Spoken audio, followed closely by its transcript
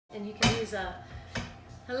And you can use a,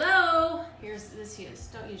 hello, here's this use.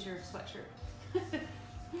 Don't use your sweatshirt.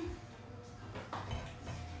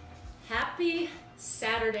 Happy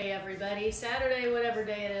Saturday, everybody. Saturday, whatever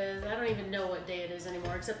day it is. I don't even know what day it is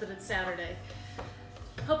anymore, except that it's Saturday.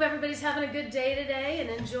 Hope everybody's having a good day today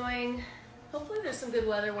and enjoying, hopefully there's some good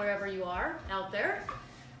weather wherever you are out there.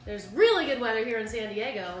 There's really good weather here in San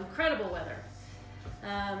Diego, incredible weather.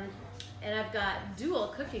 And I've got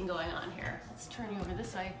dual cooking going on here. Let's turn you over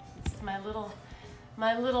this way. This is my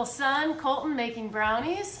little son, Colton, making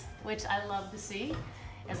brownies, which I love to see,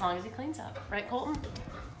 as long as he cleans up. Right, Colton?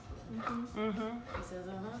 He says,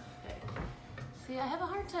 Okay. See, I have a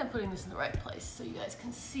hard time putting this in the right place so you guys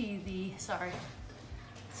can see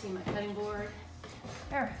see my cutting board.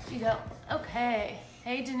 There you go. Okay.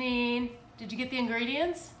 Hey, Janine. Did you get the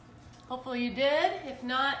ingredients? Hopefully you did. If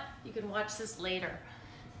not, you can watch this later.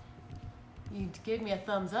 You gave me a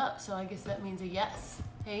thumbs up, so I guess that means a yes.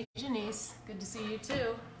 Hey, Janice. Good to see you,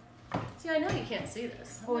 too. See, I know you can't see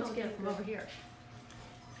this. I'm gonna get it from over here.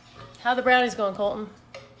 How the brownies going, Colton?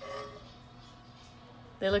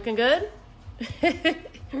 They looking good?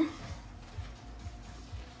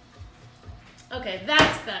 Okay,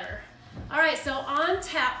 that's better. All right, so on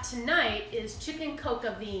tap tonight is chicken coq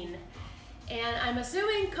au vin. And I'm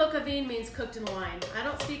assuming coq au vin means cooked in wine. I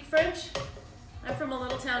don't speak French. I'm from a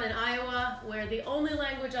little town in Iowa where the only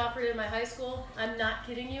language offered in my high school, I'm not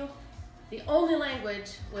kidding you, the only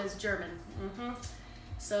language was German.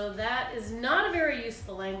 So that is not a very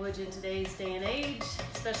useful language in today's day and age,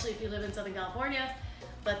 especially if you live in Southern California,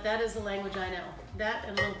 but that is the language I know. That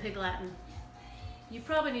and Little Pig Latin. You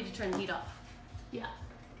probably need to turn the heat off. Yeah,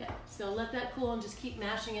 okay. So let that cool and just keep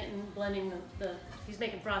mashing it and blending he's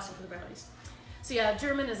making frosting for the brownies. So yeah,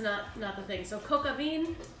 German is not the thing. So coq au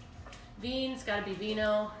vin, vin's gotta be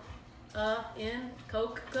vino,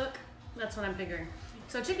 coke, cook. That's what I'm figuring.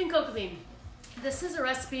 So chicken coq au vin. This is a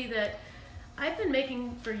recipe that I've been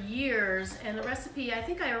making for years, and the recipe, I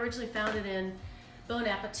think I originally found it in Bon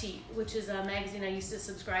Appetit, which is a magazine I used to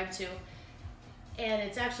subscribe to. And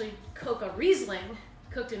it's actually coca Riesling,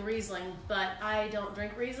 cooked in Riesling, but I don't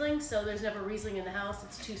drink Riesling, so there's never Riesling in the house.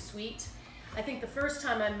 It's too sweet. I think the first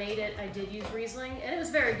time I made it, I did use Riesling, and it was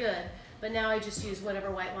very good. But now I just use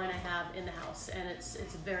whatever white wine I have in the house, and it's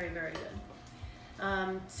very, very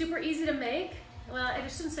good. Super easy to make. Well, I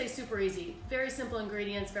just shouldn't say super easy. Very simple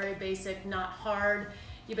ingredients, very basic, not hard.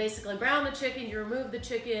 You basically brown the chicken, you remove the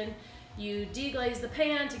chicken, you deglaze the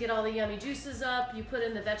pan to get all the yummy juices up, you put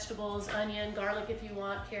in the vegetables, onion, garlic if you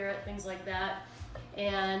want, carrot, things like that.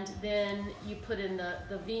 And then you put in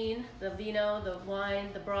the vin, the vino, the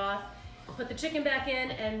wine, the broth, put the chicken back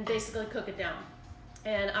in and basically cook it down.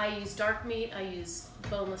 And I use dark meat, I use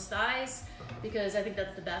boneless thighs because I think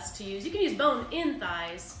that's the best to use. You can use bone-in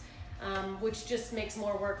thighs, which just makes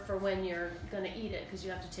more work for when you're gonna eat it because you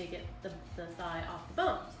have to take the thigh off the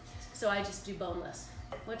bone. So I just do boneless.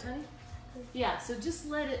 What, honey? Yeah, so just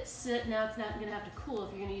let it sit. Now it's not gonna have to cool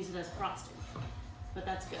if you're gonna use it as frosting. But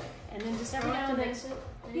that's good. And then just every now and then,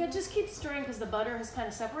 yeah, just keep stirring because the butter has kind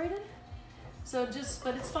of separated. So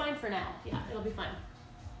but it's fine for now. Yeah, it'll be fine.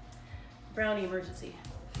 Brownie emergency.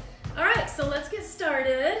 All right, so let's get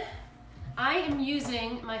started. I am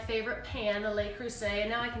using my favorite pan, the Le Creuset, and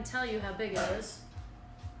now I can tell you how big it is.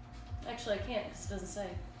 Actually, I can't because it doesn't say.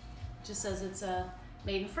 It just says it's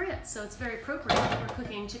made in France, so it's very appropriate for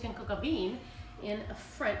cooking chicken coq au vin in a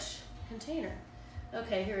French container.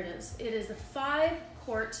 Okay, here it is. It is a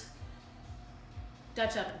 5-quart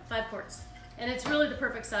Dutch oven, 5 quarts. And it's really the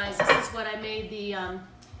perfect size. This is what I made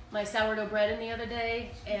my sourdough bread in the other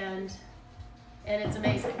day, and it's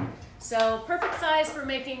amazing. So perfect size for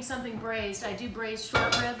making something braised. I do braised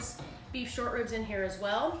short ribs, beef short ribs in here as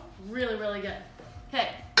well. Really, really good. Okay,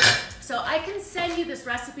 so I can send you this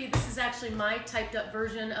recipe. This is actually my typed up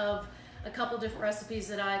version of a couple different recipes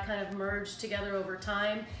that I kind of merged together over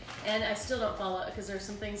time, and I still don't follow it because there's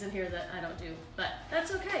some things in here that I don't do, but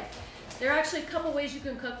that's okay. There are actually a couple ways you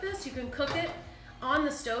can cook this. You can cook it on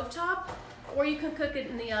the stovetop, or you can cook it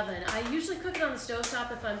in the oven. I usually cook it on the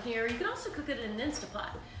stovetop if I'm here. You can also cook it in an Instapot,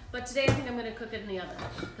 but today I think I'm gonna cook it in the oven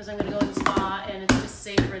because I'm gonna go in the spa and it's just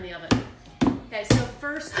safer in the oven. Okay, so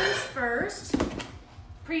first things first,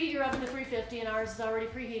 preheat your oven to 350, and ours is already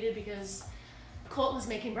preheated because Colton is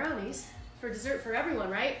making brownies for dessert for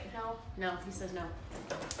everyone, right? No. No, he says no.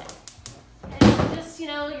 And just,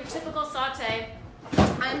 your typical saute.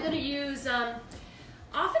 I'm gonna use,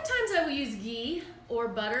 oftentimes I will use ghee or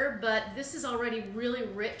butter, but this is already really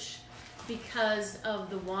rich because of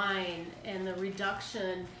the wine and the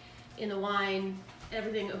reduction in the wine,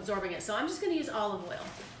 everything absorbing it. So I'm just gonna use olive oil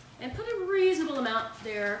and put a reasonable amount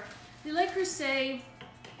there. The Le Creuset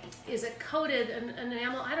is a coated an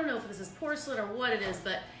enamel. I don't know if this is porcelain or what it is,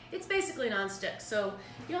 but it's basically nonstick. So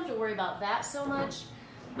you don't have to worry about that so much.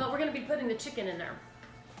 But we're gonna be putting the chicken in there.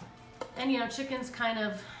 And you know, raw chicken is kind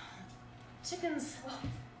of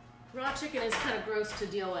gross to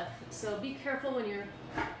deal with. So be careful when you're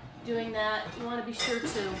doing that. You wanna be sure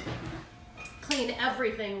to clean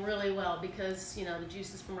everything really well because, you know, the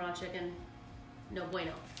juices from raw chicken, no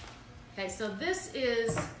bueno. Okay, so this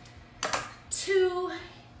is 2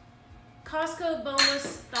 Costco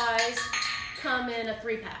boneless thighs come in a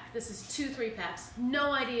 3-pack. This is 2 3-packs.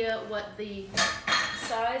 No idea what the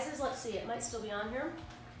size is. Let's see, it might still be on here.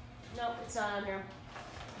 Nope, it's not on here.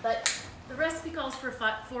 But the recipe calls for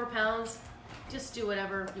 4 pounds. Just do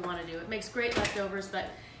whatever you want to do. It makes great leftovers, but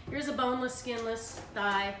here's a boneless, skinless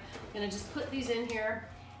thigh. You're gonna just put these in here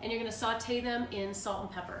and you're gonna saute them in salt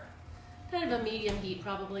and pepper. Kind of a medium heat,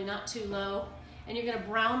 probably not too low. And you're gonna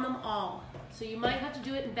brown them all. So you might have to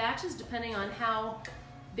do it in batches depending on how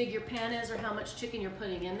big your pan is or how much chicken you're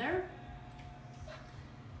putting in there.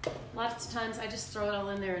 Lots of times I just throw it all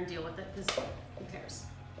in there and deal with it because who cares?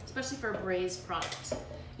 Especially for a braised product.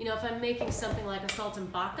 You know, if I'm making something like a salt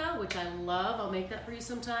and bacca, which I love, I'll make that for you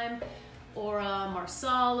sometime, or a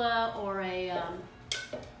marsala, or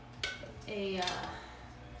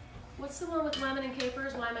what's the one with lemon and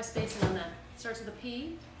capers? Why am I spacing on that? Starts with a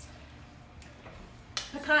P.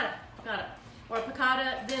 Piccata. Or a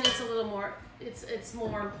piccata, then it's a little more, it's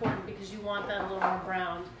more important because you want that a little more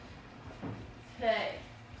browned. Okay,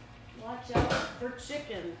 watch out for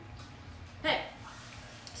chicken. Okay,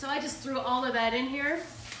 so I just threw all of that in here,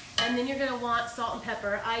 and then you're gonna want salt and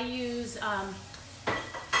pepper. I use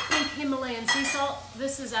pink Himalayan sea salt.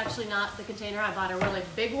 This is actually not the container. I bought a really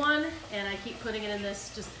big one, and I keep putting it in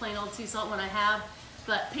this just plain old sea salt when I have.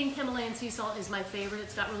 But pink Himalayan sea salt is my favorite.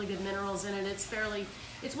 It's got really good minerals in it.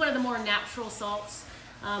 It's one of the more natural salts.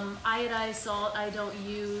 Iodized salt I don't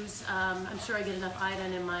use. I'm sure I get enough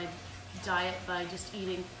iodine in my diet by just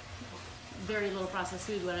eating very little processed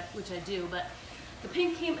food, which I do. But the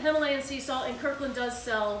pink Himalayan sea salt, and Kirkland does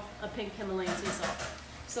sell a pink Himalayan sea salt.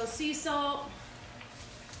 So sea salt,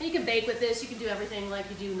 and you can bake with this. You can do everything like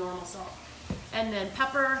you do normal salt. And then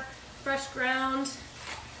pepper, fresh ground,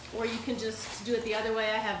 or you can just do it the other way.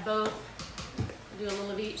 I have both. I'll do a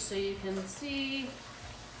little of each so you can see.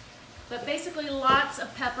 But basically lots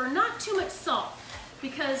of pepper, not too much salt,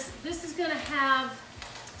 because this is gonna have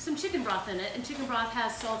some chicken broth in it, and chicken broth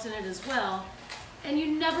has salt in it as well. And you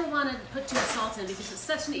never wanna put too much salt in because it's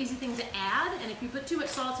such an easy thing to add, and if you put too much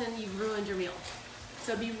salt in, you've ruined your meal.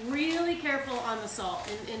 So be really careful on the salt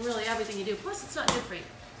in really everything you do. Plus, it's not good for you.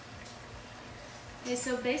 Okay,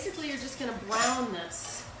 so basically you're just gonna brown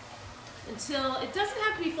this until it doesn't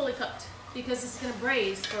have to be fully cooked because it's gonna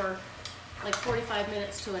braise for like 45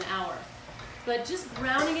 minutes to an hour. But just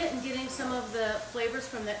browning it and getting some of the flavors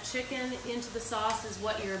from that chicken into the sauce is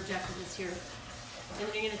what your objective is here. And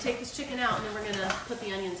then you're gonna take this chicken out and then we're gonna put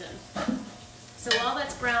the onions in. So while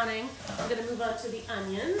that's browning, I'm gonna move on to the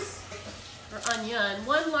onions, or onion.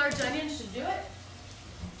 1 large onion should do it.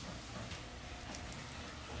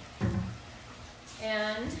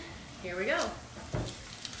 And here we go.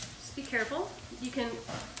 Just be careful. You can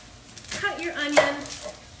cut your onion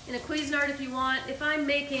in a Cuisinart if you want. If I'm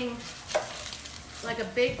making like a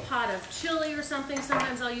big pot of chili or something,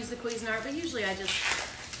 sometimes I'll use the Cuisinart, but usually I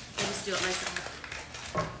just do it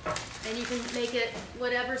myself. And you can make it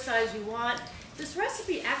whatever size you want. This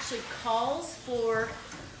recipe actually calls for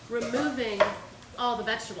removing all the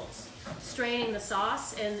vegetables, straining the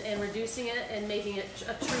sauce and reducing it and making it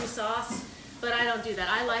a true sauce, but I don't do that.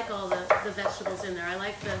 I like all the vegetables in there. I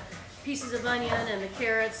like the pieces of onion and the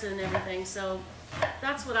carrots and everything, so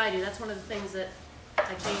that's what I do. That's one of the things that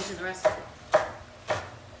I changed in the recipe.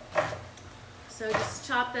 So just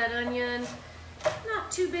chop that onion,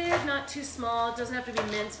 not too big, not too small. It doesn't have to be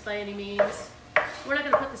minced by any means. We're not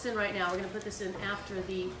gonna put this in right now. We're gonna put this in after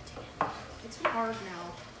the, it's hard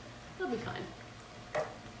now. It'll be fine.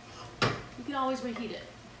 You can always reheat it.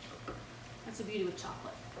 That's the beauty with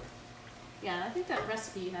chocolate. Yeah, I think that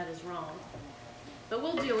recipe you had is wrong. But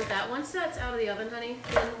we'll deal with that. Once that's out of the oven, honey,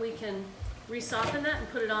 then we can re-soften that and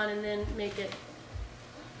put it on and then make it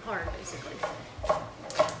hard, basically.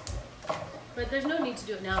 But there's no need to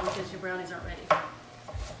do it now because your brownies aren't ready.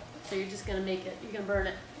 So you're just gonna make it, you're gonna burn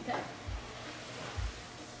it. Okay.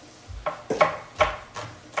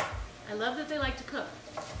 I love that they like to cook.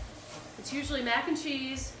 It's usually mac and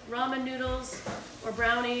cheese, ramen noodles, or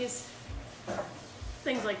brownies,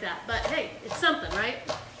 things like that. But hey, it's something, right?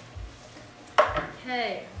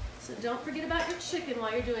 Okay, so don't forget about your chicken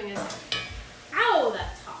while you're doing it. Ow,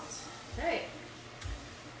 that's hot. Okay.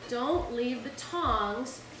 Don't leave the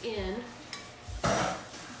tongs in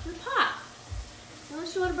the pot,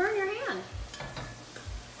 unless you want to burn your hand.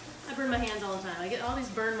 I burn my hands all the time. I get all these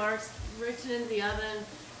burn marks, reaching into the oven,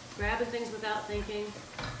 grabbing things without thinking.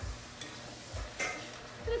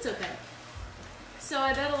 But it's okay. So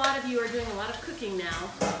I bet a lot of you are doing a lot of cooking now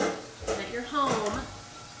at your home.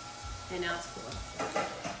 And now it's cool.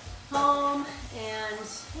 Home and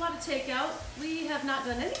a lot of takeout. We have not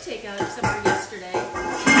done any takeout except for yesterday.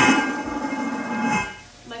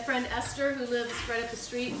 My friend Esther, who lives right up the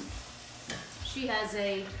street, she has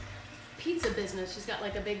a pizza business. She's got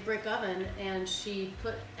like a big brick oven, and she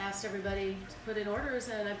asked everybody to put in orders,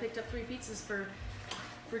 and I picked up 3 pizzas for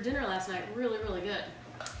dinner last night. Really, really good.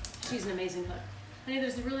 She's an amazing cook. Honey,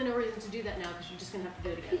 there's really no reason to do that now because you're just gonna have to do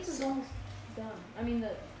it again. Pizza's almost done. I mean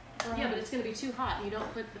yeah, but it's gonna be too hot. You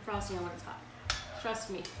don't put the frosting on when it's hot.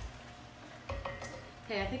 Trust me.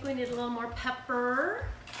 Okay, I think we need a little more pepper.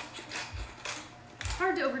 It's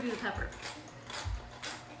hard to overdo the pepper.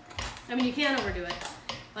 I mean, you can overdo it.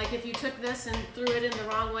 Like if you took this and threw it in the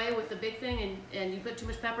wrong way with the big thing and you put too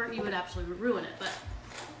much pepper, you would actually ruin it. But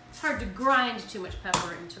it's hard to grind too much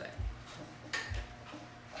pepper into it.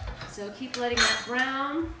 So keep letting that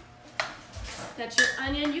brown. That's your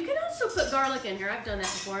onion. You can also put garlic in here. I've done that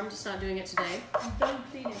before. I'm just not doing it today. I'm done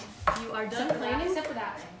cleaning. You are done cleaning? Except for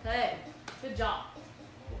that thing. Okay. Good job.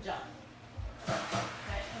 Good job.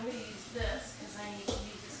 Okay, I'm going to use this because I need to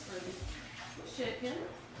use this for the chicken.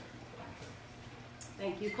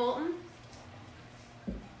 Thank you, Colton.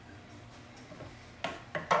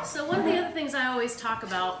 So one of the other things I always talk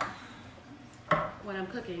about when I'm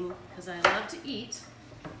cooking, because I love to eat,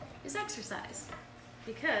 is exercise.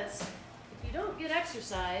 Because if you don't get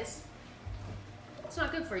exercise, it's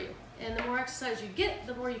not good for you. And the more exercise you get,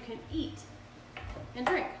 the more you can eat and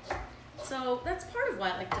drink. So that's part of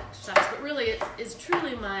why I like to exercise, but really it is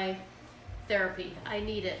truly my therapy. I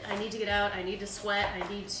need it. I need to get out. I need to sweat. I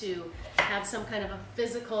need to have some kind of a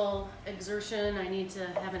physical exertion. I need to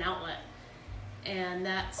have an outlet. And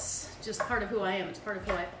that's just part of who I am. It's part of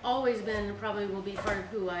who I've always been, and probably will be part of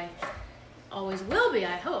who I always will be,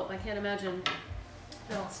 I hope. I can't imagine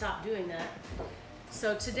that I'll stop doing that.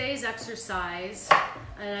 So today's exercise,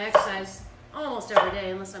 and I exercise almost every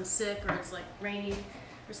day unless I'm sick or it's like rainy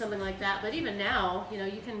or something like that. But even now, you know,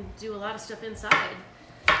 you can do a lot of stuff inside.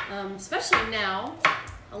 Especially now,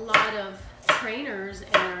 a lot of trainers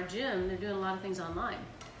in our gym, they're doing a lot of things online.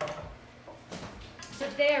 So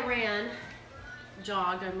today I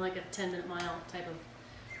jogged. I'm like a 10-minute mile type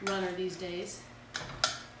of runner these days.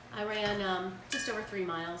 I ran just over 3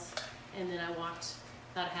 miles, and then I walked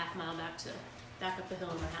about a half mile back up the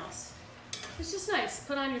hill in my house. It's just nice.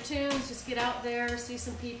 Put on your tunes, just get out there, see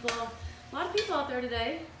some people. A lot of people out there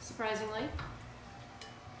today, surprisingly,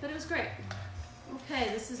 but it was great. Okay,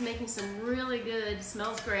 this is making some really good,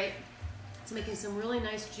 smells great. It's making some really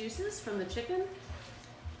nice juices from the chicken,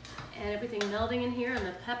 and everything melding in here, and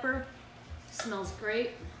the pepper smells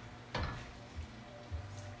great.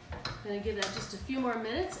 I'm gonna give that just a few more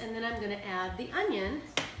minutes, and then I'm gonna add the onion.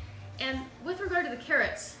 And with regard to the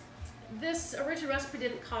carrots, this original recipe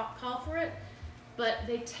didn't call for it, but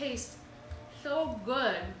they taste so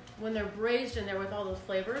good when they're braised in there with all those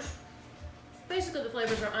flavors. Basically the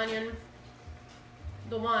flavors are onion,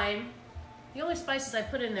 the wine, the only spices I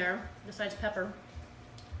put in there, besides pepper,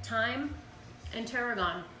 thyme, and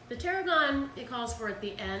tarragon. The tarragon, it calls for at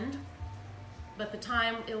the end, but the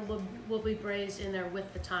thyme, it will be braised in there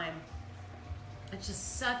with the thyme. It's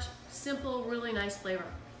just such simple, really nice flavor.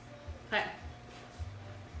 Okay,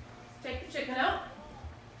 take the chicken out.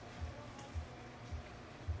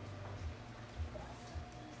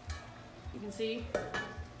 You can see,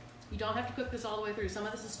 you don't have to cook this all the way through. Some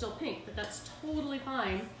of this is still pink, but that's totally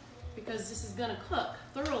fine because this is gonna cook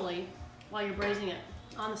thoroughly while you're braising it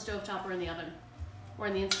on the stovetop or in the oven, or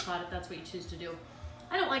in the Instapot if that's what you choose to do.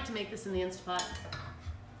 I don't like to make this in the Instapot.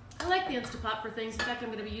 I like the Instapot for things. In fact,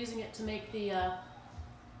 I'm gonna be using it to make the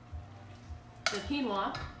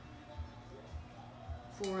quinoa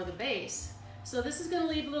for the base. So this is gonna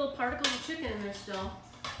leave little particles of chicken in there still,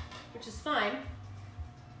 which is fine.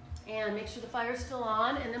 And make sure the fire's still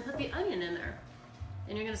on, and then put the onion in there.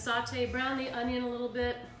 And you're gonna brown the onion a little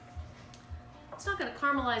bit. It's not gonna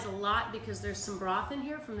caramelize a lot because there's some broth in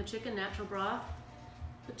here from the chicken, natural broth.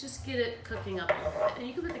 But just get it cooking up a little bit. And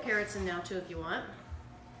you can put the carrots in now too if you want.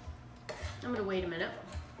 I'm gonna wait a minute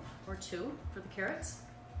or two for the carrots.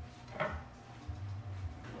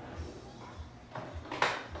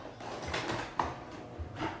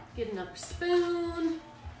 Get another spoon.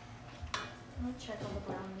 I'll check all the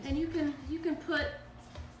brownies. And you can put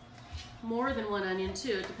more than one onion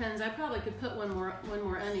too. It depends. I probably could put one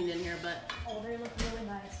more onion in here, but Oh, they look really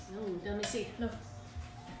nice. let me see. No.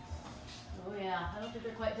 Oh yeah, I don't think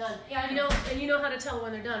they're quite done. Yeah, I you know, and you know how to tell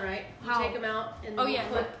when they're done, right? You How? take them out and Oh, you yeah,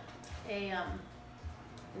 put a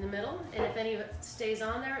in the middle, and if any of it stays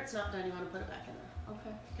on there, it's not done. You want to put it back in there.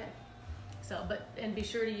 Okay. Okay. So, and be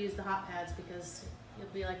sure to use the hot pads because you'll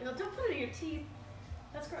be like, oh, don't put it in your teeth.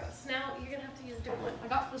 That's gross. Now you're gonna have to use a different one. I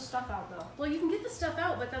got the stuff out though. Well, you can get the stuff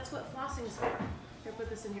out, but that's what flossing is for. Here, put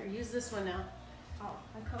this in here. Use this one now. Oh,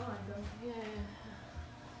 I cut mine though. Yeah.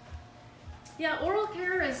 Yeah, oral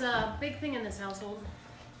care is a big thing in this household.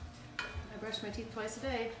 I brush my teeth twice a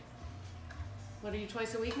day. What are you,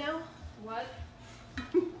 twice a week now? What?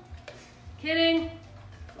 Kidding.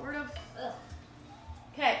 Sort of. Ugh.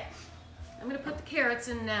 Okay, I'm gonna put the carrots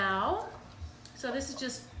in now. So this is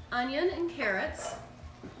just onion and carrots.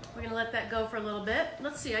 We're gonna let that go for a little bit.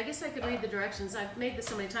 Let's see, I guess I could read the directions. I've made this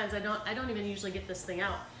so many times, I don't even usually get this thing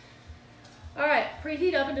out. All right,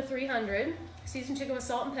 preheat oven to 300. Season chicken with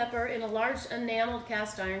salt and pepper in a large enameled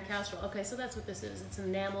cast iron casserole. Okay, so that's what this is. It's an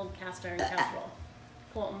enameled cast iron casserole.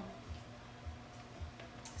 Colton.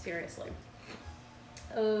 Seriously.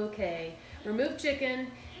 Okay, remove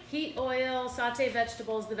chicken, heat oil, saute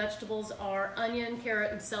vegetables. The vegetables are onion,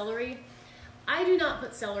 carrot, and celery. I do not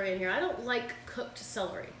put celery in here. I don't like cooked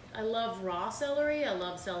celery. I love raw celery. I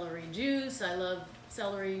love celery juice. I love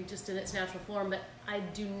celery just in its natural form, but I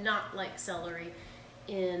do not like celery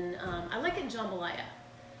in, I like it in jambalaya.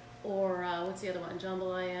 Or what's the other one?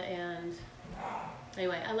 Jambalaya and,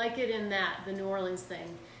 anyway, I like it in the New Orleans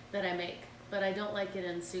thing that I make, but I don't like it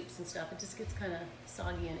in soups and stuff. It just gets kind of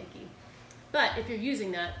soggy and icky. But if you're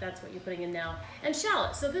using that, that's what you're putting in now. And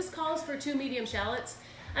shallots. So this calls for 2 medium shallots.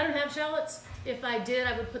 I don't have shallots. If I did,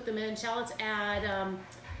 I would put them in. Shallots add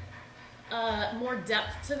more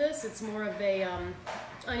depth to this. It's more of a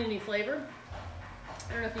oniony flavor.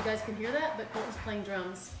 I don't know if you guys can hear that, but Colton's playing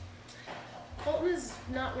drums. Colton is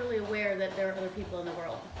not really aware that there are other people in the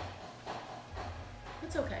world.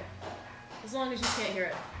 It's okay, as long as you can't hear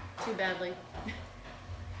it too badly.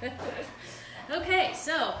 Okay,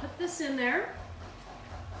 so put this in there.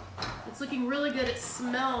 It's looking really good. It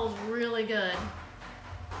smells really good.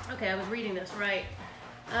 Okay, I was reading this right.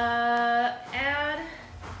 Add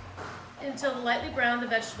until lightly brown the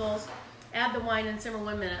vegetables. Add the wine and simmer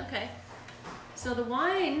 1 minute. Okay. So the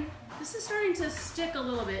wine, this is starting to stick a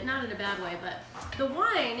little bit, not in a bad way, but the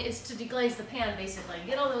wine is to deglaze the pan basically.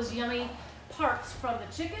 Get all those yummy parts from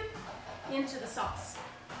the chicken into the sauce.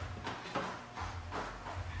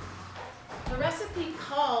 The recipe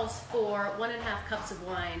calls for 1.5 cups of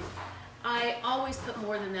wine. I always put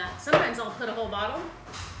more than that. Sometimes I'll put a whole bottle,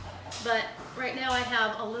 but right now I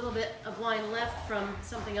have a little bit of wine left from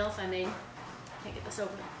something else I made. Can't get this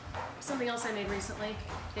open. Something else I made recently.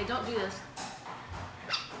 Okay, don't do this.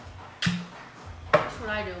 That's what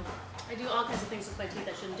I do. I do all kinds of things with my teeth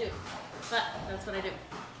I shouldn't do, but that's what I do.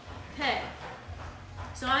 Okay,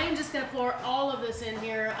 so I am just gonna pour all of this in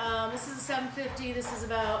here. This is a 750, this is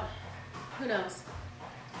about, who knows,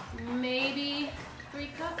 maybe 3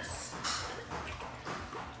 cups.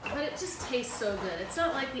 But it just tastes so good. It's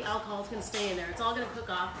not like the alcohol is going to stay in there. It's all going to cook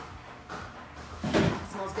off.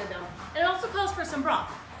 It smells good though. And it also calls for some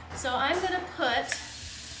broth. So I'm going to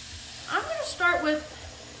start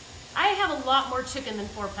with, I have a lot more chicken than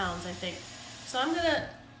 4 pounds, I think. So I'm going to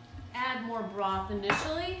add more broth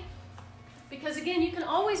initially. Because again, you can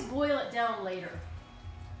always boil it down later.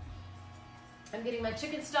 I'm getting my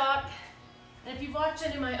chicken stock. And if you've watched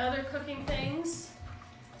any of my other cooking things,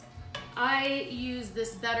 I use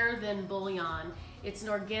this better than bouillon. It's an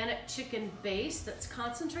organic chicken base that's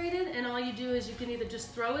concentrated, and all you do is you can either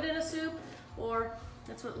just throw it in a soup, or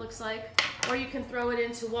that's what it looks like, or you can throw it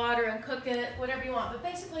into water and cook it, whatever you want. But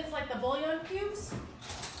basically it's like the bouillon cubes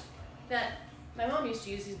that my mom used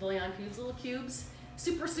to use, these bouillon cubes, little cubes,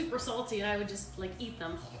 super, super salty, and I would just like eat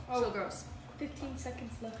them. So gross. 15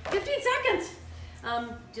 seconds left. 15 seconds!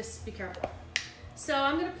 Just be careful. So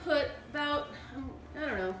I'm gonna put about, I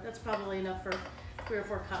don't know, that's probably enough for 3 or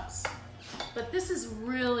 4 cups. But this is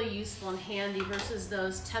really useful and handy versus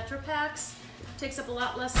those Tetra Packs. Takes up a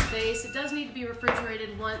lot less space. It does need to be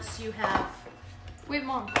refrigerated once you have, Wait,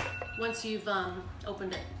 Mom. once you've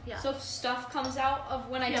opened it. Yeah. So if stuff comes out of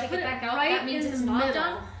when I take put it back out, right that means in it's the not middle.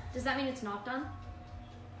 done? Does that mean it's not done?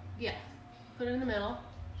 Yeah. Put it in the middle.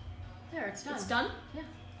 There, it's done. It's done? Yeah.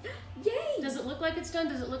 Yay! Does it look like it's done?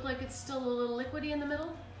 Does it look like it's still a little liquidy in the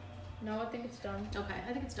middle? No, I think it's done. Okay,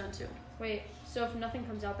 I think it's done too. Wait, so if nothing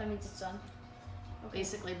comes out, that means it's done? Okay.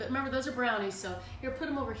 Basically. But remember, those are brownies, so here, put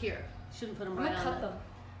them over here. You shouldn't put them I'm right gonna on cut the...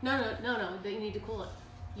 them. No, you need to cool it.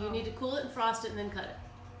 You need to cool it and frost it and then cut it.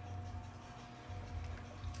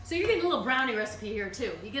 So you're getting a little brownie recipe here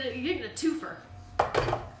too. You're getting a twofer.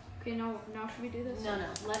 Okay, now should we do this? No,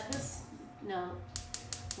 let this,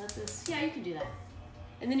 yeah, you can do that.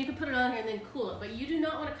 And then you can put it on here and then cool it, but you do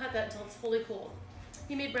not want to cut that until it's fully cooled.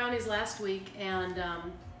 He made brownies last week and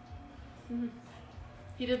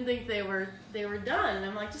he didn't think they were done. And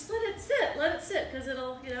I'm like, just let it sit, because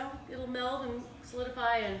it'll melt and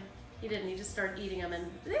solidify, and he didn't. He just started eating them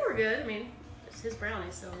and they were good. I mean, it's his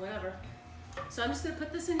brownies, so whatever. So I'm just gonna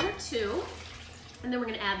put this in here too, and then we're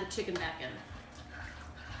gonna add the chicken back in.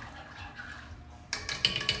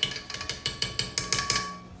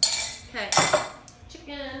 Okay,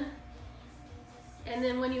 chicken. And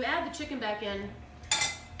then when you add the chicken back in,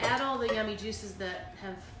 add all the yummy juices that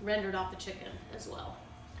have rendered off the chicken as well.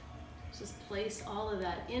 Just place all of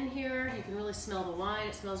that in here. You can really smell the wine.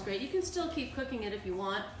 It smells great. You can still keep cooking it if you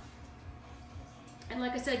want. And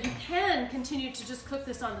like I said, you can continue to just cook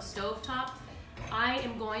this on the stove top. I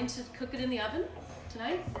am going to cook it in the oven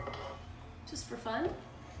tonight, just for fun.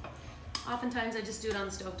 Oftentimes I just do it on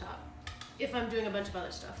the stove top if I'm doing a bunch of other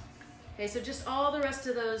stuff. Okay, so just all the rest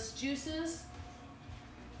of those juices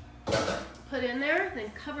put in there, then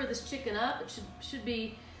cover this chicken up. It should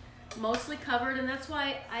be mostly covered, and that's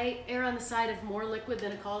why I err on the side of more liquid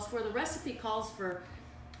than it calls for. The recipe calls for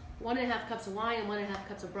 1.5 cups of wine and 1.5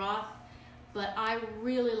 cups of broth, but I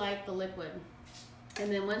really like the liquid. And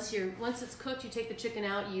then once it's cooked, you take the chicken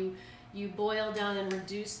out, you boil down and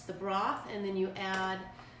reduce the broth, and then you add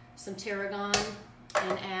some tarragon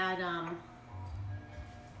and add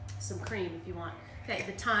some cream if you want. Okay,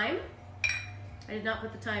 the thyme. I did not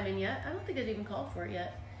put the thyme in yet. I don't think I'd even called for it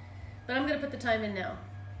yet, but I'm gonna put the thyme in now.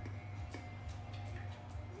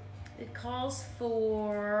 It calls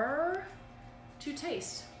for 2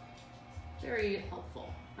 taste. Very helpful.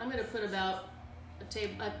 I'm gonna put about a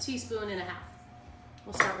teaspoon and a half.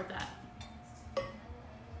 We'll start with that.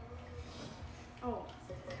 Oh,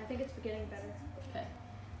 I think it's getting better. Okay.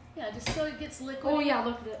 Yeah, just so it gets liquid. Oh yeah,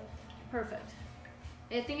 look at it. Perfect.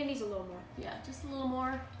 I think it needs a little more. Yeah, just a little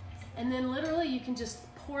more. And then literally you can just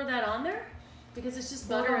pour that on there because it's just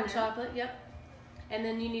butter and chocolate. Yep. And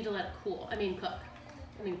then you need to let it cool.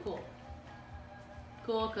 Cool.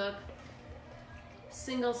 Cool, cook.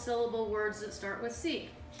 Single syllable words that start with C.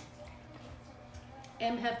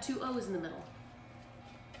 And have 2 O's in the middle.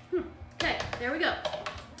 Okay, there we go.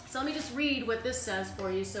 So let me just read what this says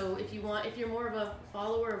for you. So if you're more of a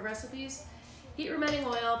follower of recipes, heat remaining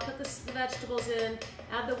oil, put the vegetables in,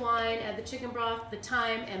 add the wine, add the chicken broth, the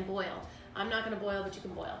thyme, and boil. I'm not gonna boil, but you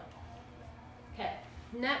can boil. Okay,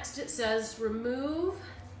 next it says remove.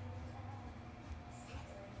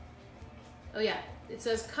 Oh yeah, it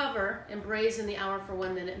says cover and braise in the hour for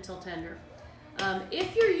 1 minute until tender.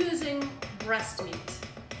 If you're using breast meat,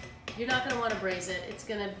 you're not gonna wanna braise it. It's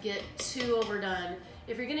gonna get too overdone.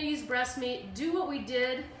 If you're gonna use breast meat, do what we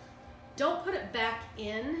did. Don't put it back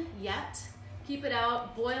in yet. Keep it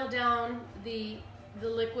out, boil down the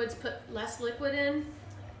liquids, put less liquid in,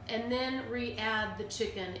 and then re-add the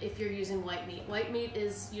chicken if you're using white meat. White meat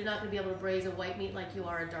you're not gonna be able to braise a white meat like you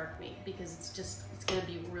are a dark meat because it's gonna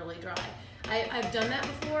be really dry. I've done that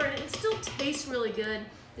before and it still tastes really good.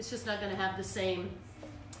 It's just not gonna have the same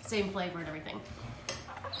flavor and everything.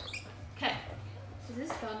 Okay. Is this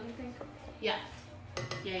done, you think? Yeah,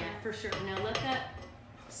 for sure. Now let that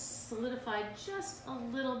solidify just a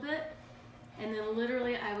little bit, and then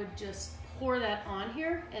literally I would just pour that on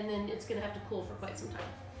here, and then it's gonna have to cool for quite some time.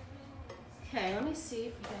 Okay, let me see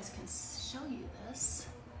if you guys can show you this.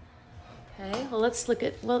 Okay, well let's look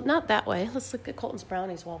at, not that way. Let's look at Colton's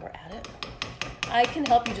brownies while we're at it. I can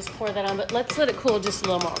help you just pour that on, but let's let it cool just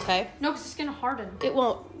a little more, okay? No, because it's gonna harden. It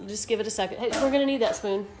won't, just give it a second. Hey, we're gonna need that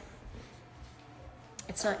spoon.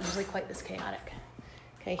 It's not usually quite this chaotic.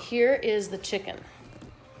 Okay, here is the chicken.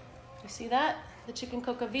 You see that? The chicken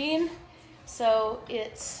coq au vin. So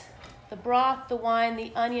it's the broth, the wine,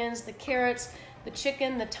 the onions, the carrots, the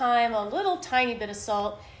chicken, the thyme, a little tiny bit of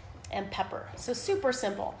salt, and pepper. So super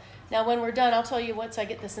simple. Now when we're done, I'll tell you once I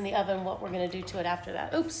get this in the oven what we're gonna do to it after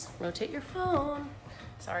that. Oops, rotate your phone.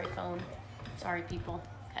 Sorry, phone. Sorry, people.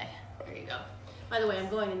 Okay, there you go. By the way, I'm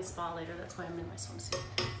going in the spa later. That's why I'm in my swimsuit.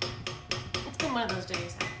 It's been one of those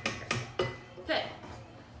days. Okay,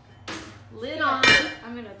 lid on.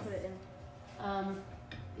 I'm gonna put it in.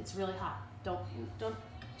 It's really hot. Don't,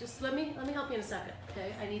 just let me help you in a second,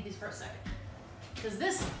 okay? I need these for a second. Because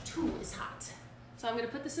this too is hot. So I'm gonna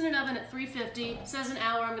put this in an oven at 350. It says an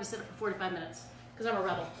hour, I'm gonna set it for 45 minutes. Because I'm a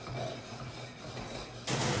rebel.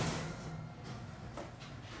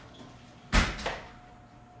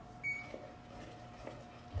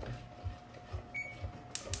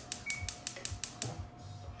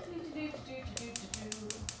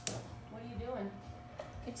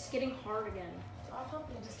 getting hard again. I'll help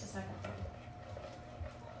you in just a second.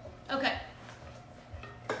 Okay.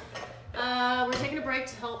 We're taking a break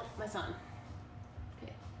to help my son.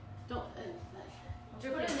 Okay. Don't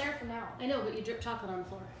Drip it in there for now. I know, but you drip chocolate on the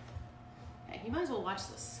floor. Okay, you might as well watch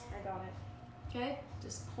this. I got it. Okay,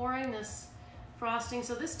 just pouring this frosting.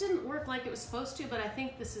 So this didn't work like it was supposed to, but I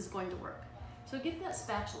think this is going to work. So get that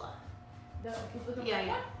spatula. The Yeah, red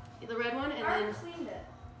yeah. one? The red one, and I then. already cleaned it.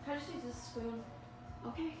 Can I just use this spoon?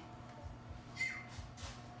 Okay.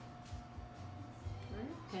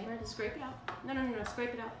 Okay, scrape it out. No,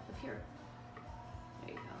 scrape it out of here.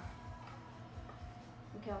 There you go.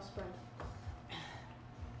 Okay, I'll spread.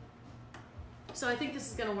 So I think this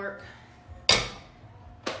is gonna work.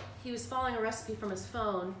 He was following a recipe from his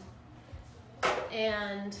phone,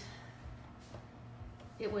 and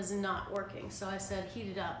it was not working. So I said, heat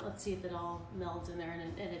it up. Let's see if it all melds in there,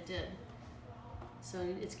 and it did. So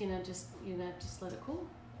it's gonna just, you're gonna just let it cool,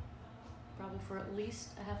 probably for at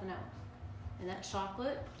least a half an hour. And that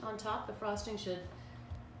chocolate on top, the frosting should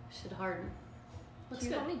harden. Looks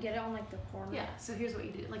Can you good. help me get it on like the corner? Yeah, so here's what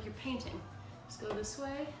you do, like you're painting. Just go this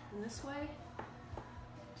way and this way.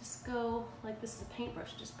 Just go like this is a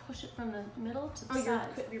paintbrush. Just push it from the middle to the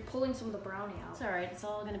sides. You're pulling some of the brownie out. It's all right, it's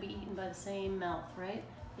all gonna be eaten by the same mouth, right?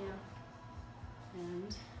 Yeah.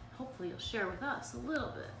 And hopefully you'll share with us a little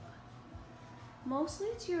bit. Mostly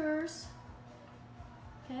it's yours.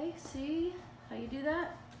 Okay, see how you do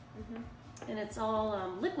that? Mm-hmm. And it's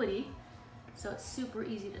all liquidy, so it's super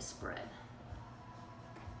easy to spread.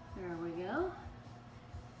 There we go.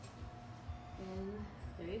 And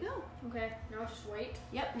there you go. Okay, now just wait.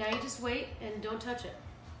 Yep, now you just wait and don't touch it.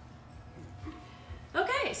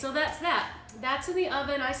 Okay, so that's that. That's in the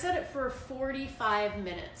oven. I set it for 45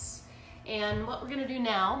 minutes. And what we're gonna do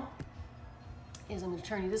now is I'm gonna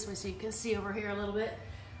turn you this way so you can see over here a little bit.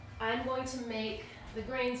 I'm going to make the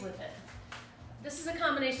grains with it. This is a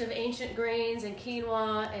combination of ancient grains and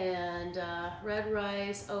quinoa and red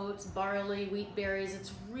rice, oats, barley, wheat berries.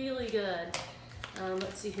 It's really good.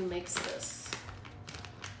 Let's see who makes this.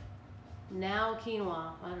 Now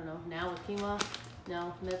Quinoa. I don't know. Now with Quinoa?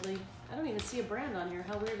 No, Medley. I don't even see a brand on here.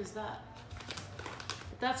 How weird is that?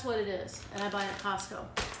 But that's what it is, and I buy it at Costco.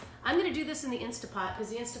 I'm going to do this in the Instapot because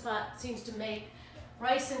the Instapot seems to make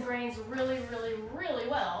rice and grains really, really, really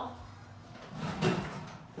well.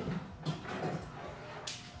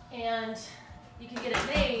 And you can get it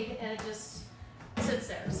made and it just sits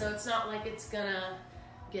there. So it's not like it's gonna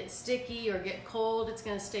get sticky or get cold. It's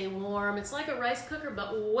gonna stay warm. It's like a rice cooker,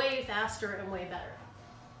 but way faster and way better.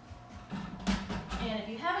 And if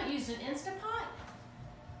you haven't used an Instapot,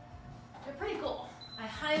 they're pretty cool. I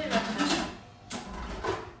highly recommend them.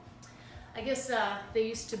 I guess they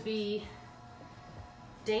used to be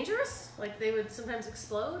dangerous. Like they would sometimes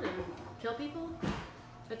explode and kill people.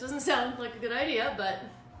 That doesn't sound like a good idea, but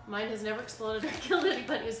mine has never exploded or killed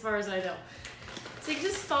anybody as far as I know. So you can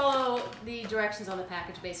just follow the directions on the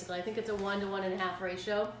package basically. I think it's a 1 to 1.5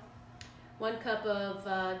 ratio. 1 cup of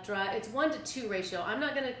dry, it's 1 to 2 ratio. I'm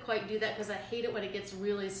not gonna quite do that because I hate it when it gets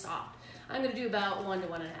really soft. I'm gonna do about 1 to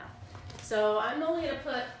 1.5. So I'm only gonna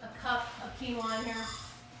put a cup of quinoa in here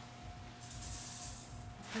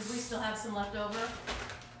because we still have some left over.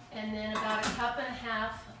 And then about 1.5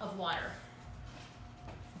 cups of water.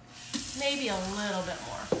 Maybe a little bit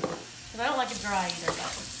more, because I don't like it dry either,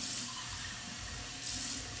 though.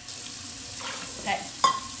 Okay.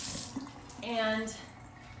 And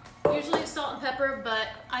usually salt and pepper, but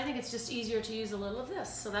I think it's just easier to use a little of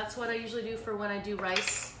this. So that's what I usually do for when I do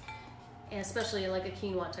rice, and especially like a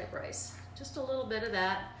quinoa type rice. Just a little bit of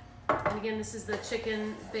that. And again, this is the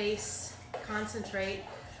chicken base concentrate,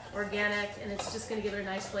 organic, and it's just gonna give it a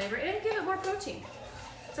nice flavor and give it more protein.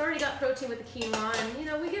 It's already got protein with the quinoa, and you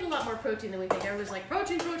know, we get a lot more protein than we think. Everybody's like,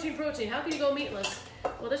 protein, protein, protein. How can you go meatless?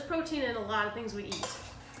 Well, there's protein in a lot of things we eat.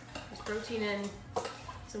 There's protein in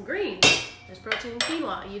some greens. There's protein in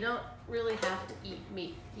quinoa. You don't really have to eat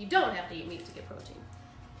meat. You don't have to eat meat to get protein.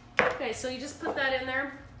 Okay, so you just put that in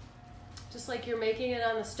there, just like you're making it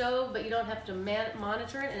on the stove, but you don't have to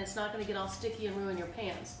monitor it, and it's not gonna get all sticky and ruin your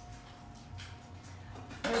pans.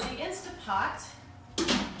 For the Instapot,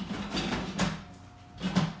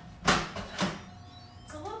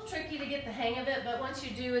 tricky to get the hang of it, but once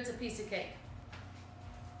you do, it's a piece of cake.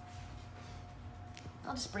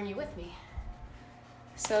 I'll just bring you with me.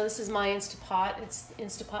 So this is my Instapot. It's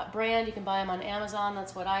Instapot brand. You can buy them on Amazon.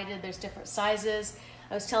 That's what I did. There's different sizes.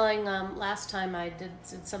 I was telling last time I did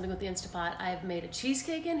something with the Instapot, I've made a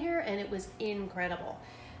cheesecake in here and it was incredible.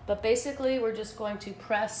 But basically we're just going to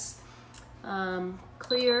press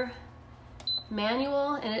clear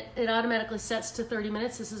manual, and it automatically sets to 30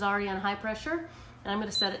 minutes. This is already on high pressure. And I'm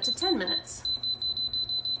gonna set it to 10 minutes.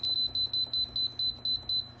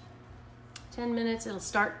 10 minutes, it'll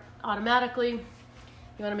start automatically.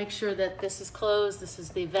 You wanna make sure that this is closed, this is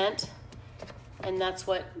the vent, and that's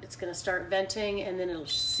what it's gonna start venting, and then it'll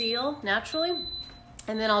seal naturally,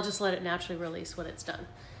 and then I'll just let it naturally release when it's done.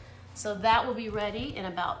 So that will be ready in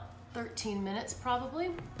about 13 minutes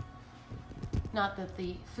probably. Not that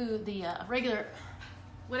the food, the regular,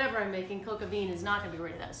 whatever I'm making, coca bean is not gonna be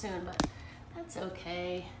ready that soon, but that's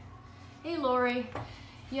okay. Hey Lori,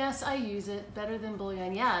 yes, I use it, better than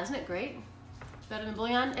bouillon. Yeah, isn't it great? Better than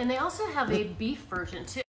bouillon. And they also have a beef version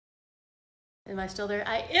too. Am I still there?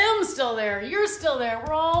 I am still there. You're still there.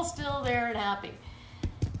 We're all still there and happy.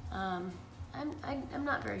 I'm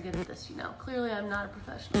not very good at this, you know. Clearly I'm not a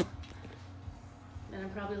professional. And I'm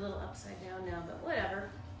probably a little upside down now, but whatever.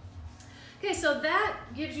 Okay, so that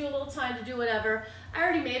gives you a little time to do whatever. I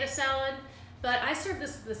already made a salad, but I serve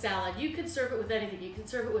this with the salad. You could serve it with anything. You can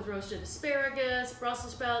serve it with roasted asparagus,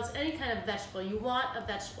 Brussels sprouts, any kind of vegetable. You want a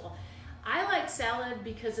vegetable. I like salad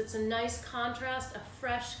because it's a nice contrast, a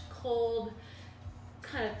fresh, cold,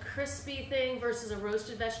 kind of crispy thing versus a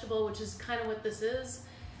roasted vegetable, which is kind of what this is.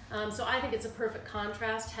 So I think it's a perfect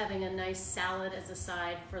contrast, having a nice salad as a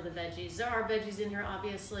side for the veggies. There are veggies in here,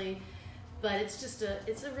 obviously, but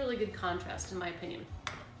it's a really good contrast in my opinion.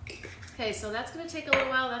 Okay, so that's gonna take a little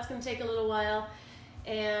while, that's gonna take a little while,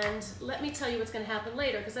 and let me tell you what's gonna happen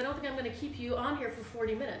later, because I don't think I'm gonna keep you on here for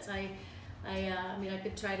 40 minutes. I mean, I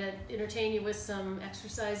could try to entertain you with some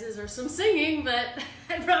exercises or some singing, but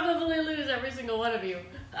I'd probably lose every single one of you.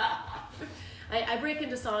 I break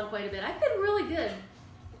into song quite a bit. I've been really good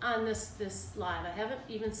on this live. I haven't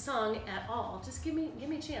even sung at all. Just give me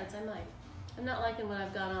a chance, I might. I'm not liking what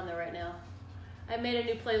I've got on there right now. I made a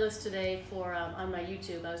new playlist today for on my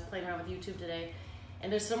YouTube. I was playing around with YouTube today,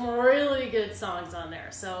 and there's some really good songs on there.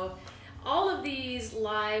 So all of these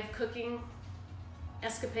live cooking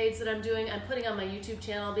escapades that I'm doing, I'm putting on my YouTube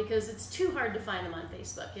channel because it's too hard to find them on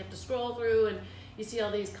Facebook. You have to scroll through and you see all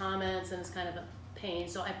these comments and it's kind of a pain.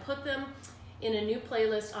 So I put them in a new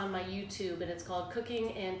playlist on my YouTube, and it's called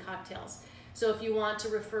Cooking and Cocktails. So if you want to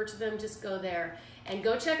refer to them, just go there and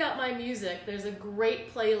go check out my music. There's a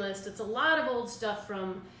great playlist. It's a lot of old stuff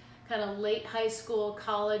from kind of late high school,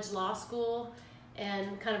 college, law school,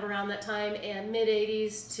 and kind of around that time, and mid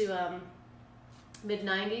 80s to mid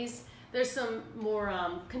 90s. There's some more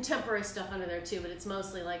contemporary stuff under there too, but it's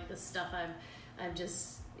mostly like the stuff I'm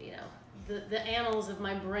just, you know, the annals of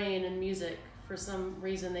my brain and music. For some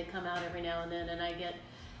reason they come out every now and then, and I get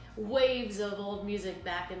waves of old music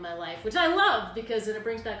back in my life, which I love because it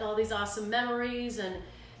brings back all these awesome memories, and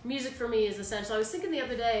music for me is essential. I was thinking the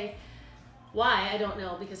other day, why, I don't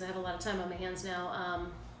know, because I have a lot of time on my hands now.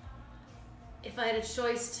 If I had a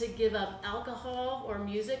choice to give up alcohol or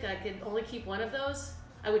music, I could only keep one of those,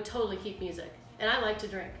 I would totally keep music. And I like to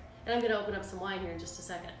drink. And I'm gonna open up some wine here in just a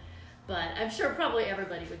second. But I'm sure probably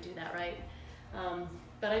everybody would do that, right?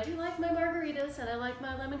 But I do like my margaritas, and I like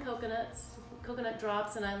my lemon coconut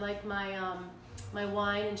drops, and I like my my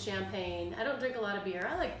wine and champagne. I don't drink a lot of beer.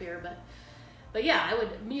 I like beer, but yeah,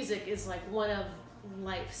 music is like one of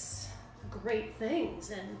life's great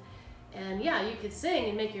things. And yeah, you could sing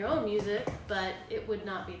and make your own music, but it would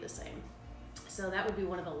not be the same. So that would be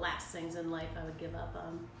one of the last things in life I would give up.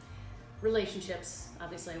 Relationships,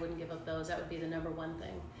 obviously I wouldn't give up those. That would be the number one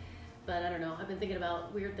thing. But I don't know, I've been thinking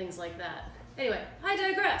about weird things like that. Anyway, I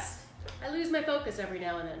digress. I lose my focus every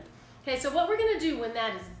now and then. Okay, so what we're gonna do when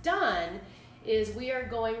that is done is we are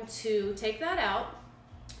going to take that out,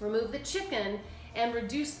 remove the chicken, and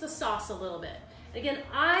reduce the sauce a little bit. Again,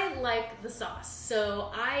 I like the sauce,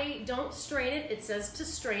 so I don't strain it. It says to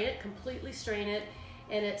strain it, completely strain it,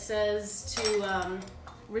 and it says to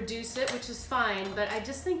reduce it, which is fine, but I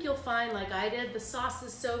just think you'll find, like I did, the sauce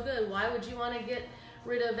is so good. Why would you want to get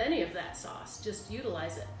rid of any of that sauce? Just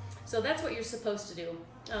utilize it. So that's what you're supposed to do.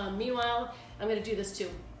 Meanwhile, I'm going to do this too.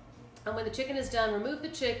 When the chicken is done, remove the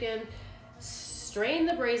chicken, strain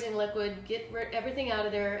the braising liquid, get everything out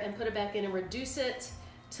of there, and put it back in and reduce it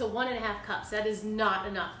to 1.5 cups. That is not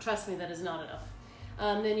enough. Trust me, that is not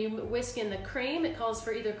enough. Then you whisk in the cream. It calls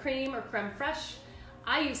for either cream or creme fraiche.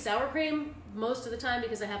 I use sour cream most of the time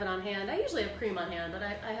because I have it on hand. I usually have cream on hand, but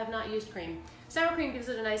I have not used cream. Sour cream gives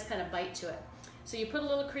it a nice kind of bite to it. So you put a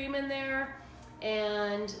little cream in there,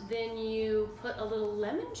 and then you put a little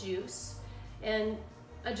lemon juice and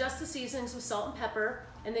adjust the seasonings with salt and pepper,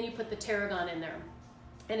 and then you put the tarragon in there.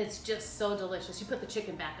 And it's just so delicious. You put the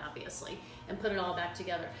chicken back, obviously, and put it all back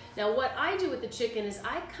together. Now, what I do with the chicken is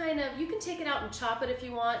you can take it out and chop it if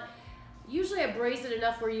you want. Usually I braise it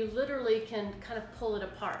enough where you literally can kind of pull it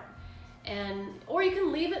apart. Or you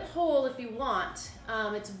can leave it whole if you want.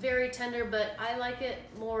 It's very tender, but I like it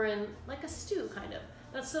more in like a stew kind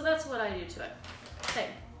of. So that's what I do to it. Okay,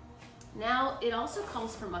 now it also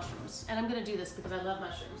calls for mushrooms, and I'm gonna do this because I love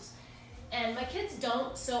mushrooms. And my kids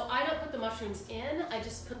don't, so I don't put the mushrooms in, I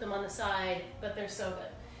just put them on the side, but they're so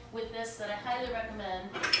good. With this, that I highly recommend.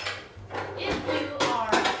 If you are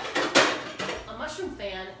a mushroom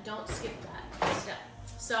fan, don't skip that step.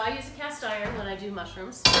 So I use a cast iron when I do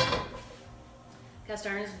mushrooms. Cast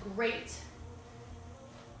iron is great.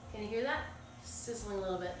 Can you hear that? Sizzling a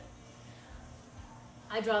little bit.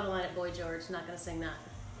 I draw the line at Boy George, not gonna sing that.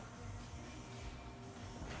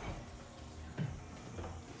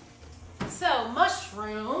 So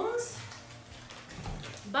mushrooms,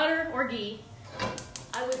 butter or ghee.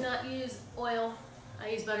 I would not use oil. I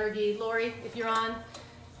use butter or ghee. Lori, if you're on,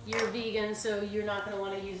 you're vegan, so you're not going to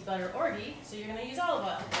want to use butter or ghee, so you're going to use olive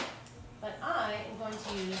oil. But I am going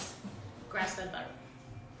to use grass-fed butter.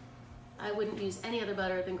 I wouldn't use any other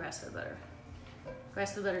butter than grass-fed butter.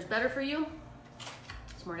 Grass-fed butter is better for you.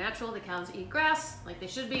 It's more natural. The cows eat grass like they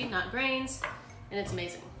should be, not grains, and it's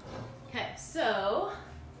amazing. Okay, so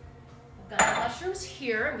I've got the mushrooms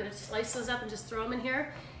here. I'm going to slice those up and just throw them in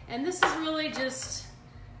here. And this is really just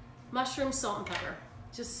mushroom, salt, and pepper.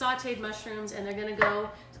 Just sauteed mushrooms, and it's gonna go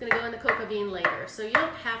in the coca bean later. So you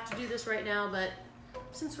don't have to do this right now, but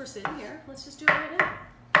since we're sitting here, let's just do it right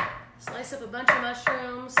now. Slice up a bunch of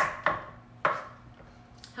mushrooms,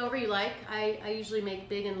 however you like. I usually make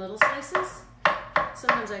big and little slices.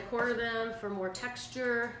 Sometimes I quarter them for more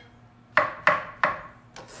texture. You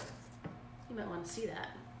might want to see that,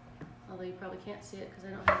 although you probably can't see it because I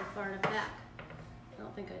don't have it far enough back. I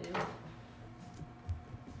don't think I do.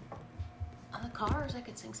 On the Cars, I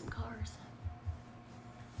could sing some Cars.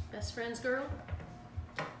 Best Friends Girl.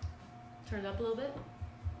 Turn it up a little bit.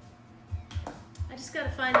 I just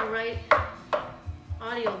gotta find the right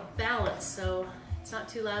audio balance so it's not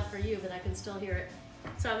too loud for you, but I can still hear it.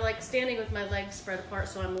 So I'm like standing with my legs spread apart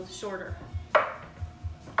so I'm shorter.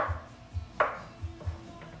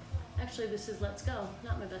 Actually, this is Let's Go,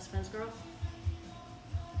 not My Best Friends Girl.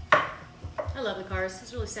 I love the Cars.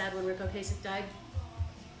 It's really sad when Rick Ocasek died.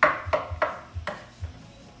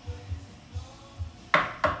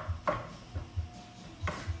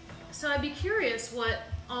 So I'd be curious what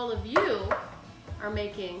all of you are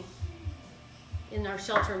making in our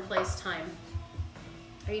shelter-in-place time.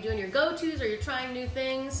 Are you doing your go-tos? Are you trying new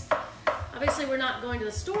things? Obviously, we're not going to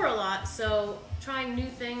the store a lot, so trying new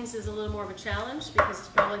things is a little more of a challenge because it's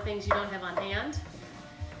probably things you don't have on hand.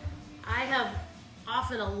 I have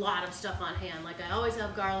often a lot of stuff on hand. Like I always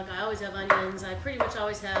have garlic, I always have onions, I pretty much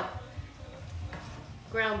always have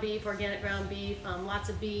ground beef, organic ground beef, lots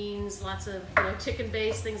of beans, lots of chicken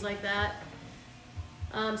base, things like that.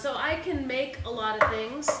 So I can make a lot of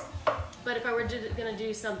things, but if I were gonna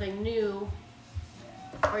do something new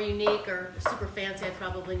or unique or super fancy, I'd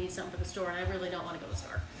probably need something for the store, and I really don't want to go to the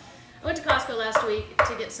store. I went to Costco last week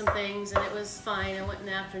to get some things, and it was fine. I went in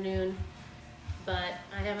the afternoon, but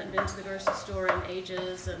I haven't been to the grocery store in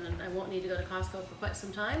ages, and I won't need to go to Costco for quite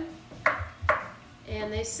some time.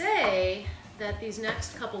 And they say that these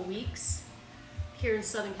next couple weeks, here in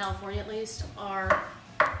Southern California at least, are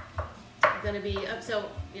going to be, so,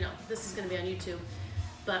 this is going to be on YouTube,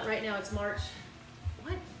 but right now it's March,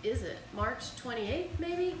 what is it? March 28th,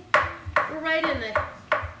 maybe? We're right in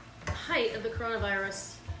the height of the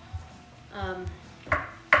coronavirus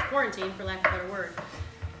quarantine, for lack of a better word.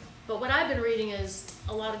 But what I've been reading is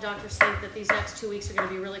a lot of doctors think that these next 2 weeks are going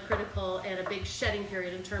to be really critical and a big shedding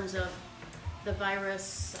period in terms of the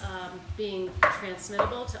virus being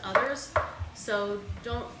transmittable to others. So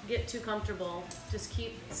don't get too comfortable. Just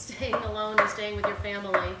keep staying alone and staying with your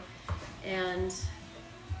family and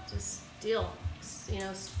just deal.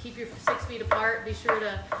 Keep your 6 feet apart. Be sure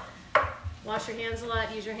to wash your hands a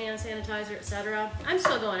lot, use your hand sanitizer, etc. I'm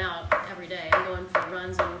still going out every day. I'm going for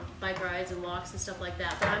runs and bike rides and walks and stuff like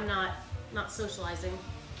that, but I'm not socializing,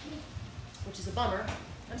 which is a bummer.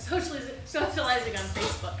 I'm socializing on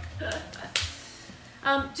Facebook.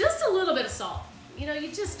 Just a little bit of salt. You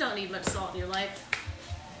just don't need much salt in your life.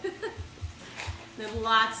 Then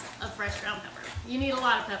lots of fresh ground pepper. You need a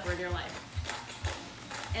lot of pepper in your life.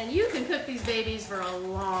 And you can cook these babies for a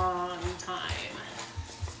long time.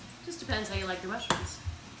 Just depends how you like your mushrooms.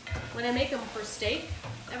 When I make them for steak,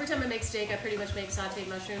 every time I make steak, I pretty much make sauteed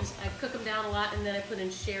mushrooms. I cook them down a lot and then I put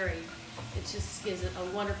in sherry. It just gives it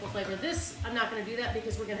a wonderful flavor. This, I'm not going to do that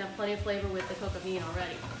because we're going to have plenty of flavor with the coca bean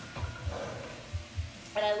already.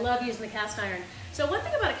 And I love using the cast iron. So one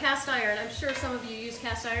thing about a cast iron, I'm sure some of you use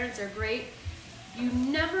cast irons, they're great. You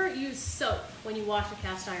never use soap when you wash a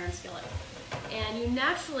cast iron skillet. And you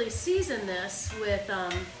naturally season this with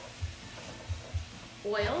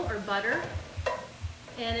oil or butter.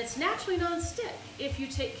 And it's naturally non-stick if you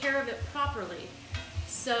take care of it properly.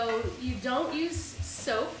 So you don't use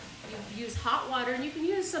soap, you use hot water, and you can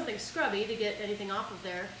use something scrubby to get anything off of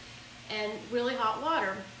there, and really hot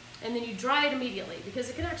water. And then you dry it immediately because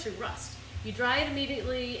it can actually rust. You dry it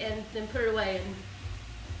immediately and then put it away. And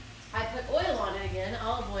I put oil on it again,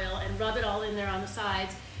 olive oil, and rub it all in there on the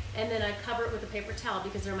sides. And then I cover it with a paper towel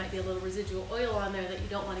because there might be a little residual oil on there that you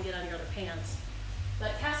don't want to get on your other pans.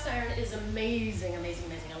 But cast iron is amazing, amazing,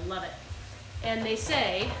 amazing. I love it. And they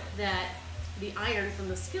say that the iron from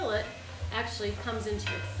the skillet actually comes into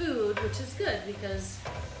your food, which is good because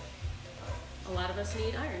a lot of us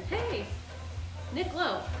need iron. Hey, Nick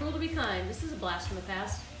Lowe, Cruel to Be Kind. This is a blast from the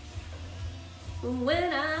past.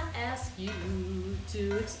 When I ask you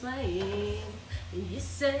to explain, you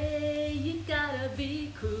say you gotta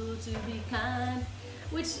be cruel to be kind,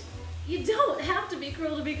 which you don't have to be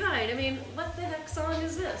cruel to be kind. I mean, what the heck song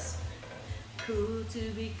is this? Cruel to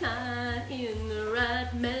be kind in the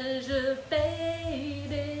right measure,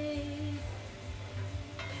 baby.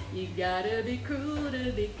 You gotta be cruel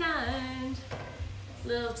to be kind.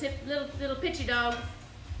 Little tip, little pitchy dog.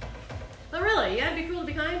 But really, you gotta be cruel to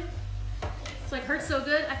be kind. It's like Hurt So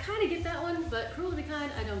Good. I kind of get that one, but Cruel to Be Kind,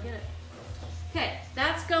 I don't get it. Okay,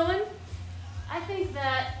 that's going. I think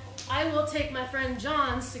that I will take my friend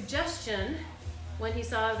John's suggestion when he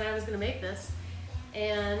saw that I was going to make this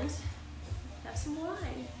and have some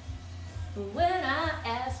wine. When I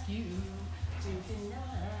ask you to deny,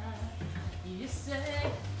 you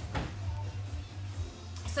say.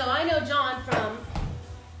 So I know John from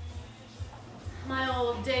my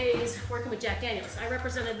old days working with Jack Daniels. I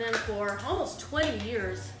represented them for almost 20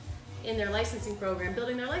 years in their licensing program,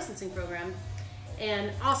 building their licensing program.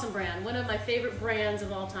 And awesome brand, one of my favorite brands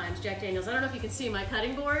of all times, Jack Daniels. I don't know if you can see my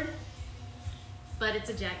cutting board, but it's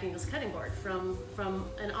a Jack Daniels cutting board from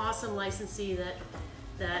an awesome licensee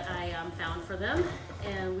that I found for them.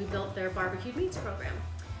 And we built their barbecued meats program.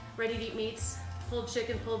 Ready to eat meats, pulled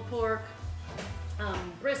chicken, pulled pork,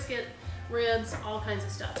 brisket, ribs, all kinds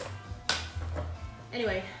of stuff.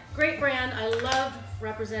 Anyway, great brand. I loved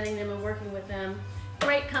representing them and working with them.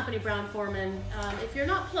 Great company, Brown-Forman. If you're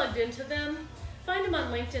not plugged into them, find them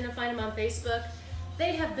on LinkedIn and find them on Facebook.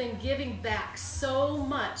 They have been giving back so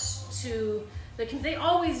much to they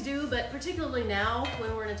always do, but particularly now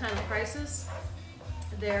when we're in a time of crisis.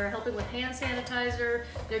 They're helping with hand sanitizer.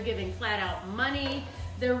 They're giving flat out money.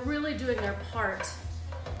 They're really doing their part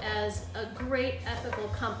as a great ethical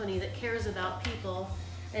company that cares about people,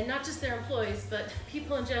 and not just their employees, but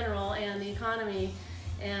people in general and the economy.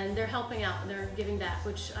 And they're helping out and they're giving back,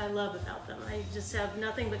 which I love about them. I just have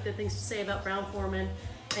nothing but good things to say about Brown-Forman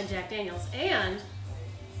and Jack Daniels and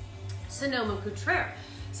Sonoma-Cutrer.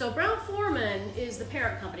 So Brown-Forman is the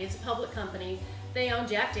parent company. It's a public company. They own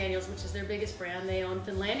Jack Daniels, which is their biggest brand. They own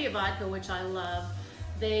Finlandia Vodka, which I love.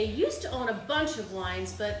 They used to own a bunch of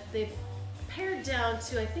wines, but they've pared down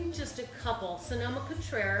to, I think, just a couple.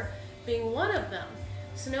 Sonoma-Cutrer being one of them.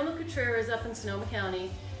 Sonoma-Cutrer is up in Sonoma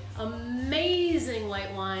County. Amazing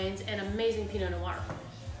white wines and amazing Pinot Noir.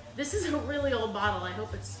 This is a really old bottle. I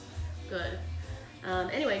hope it's good.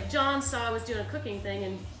 Anyway, John saw I was doing a cooking thing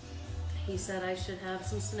and he said I should have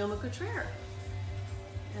some Sonoma-Cutrer.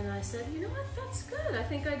 And I said, you know what, that's good. I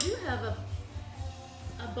think I do have a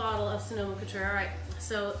bottle of Sonoma-Cutrer. All right,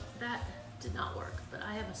 so that did not work, but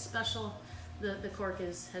I have a special, the cork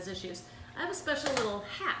has issues. I have a special little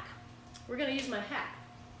hack. We're gonna use my hack.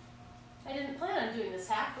 I didn't plan on doing this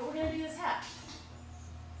hack, but we're going to do this hack.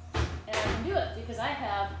 And I can do it because I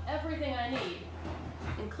have everything I need,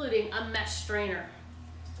 including a mesh strainer.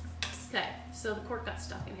 Okay, so the cork got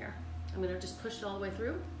stuck in here. I'm going to just push it all the way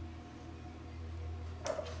through.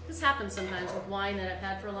 This happens sometimes with wine that I've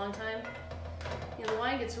had for a long time. You know, the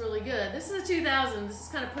wine gets really good. This is a 2000. This is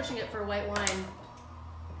kind of pushing it for a white wine.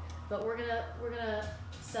 But we're gonna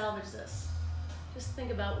salvage this. Just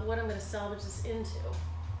think about what I'm going to salvage this into.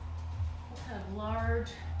 Kind of large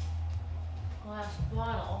glass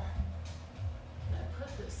bottle can I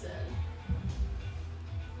put this in?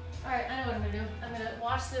 All right, I know what I'm gonna do. I'm gonna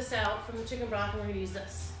wash this out from the chicken broth and we're gonna use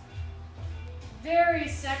this. Very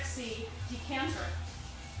sexy decanter.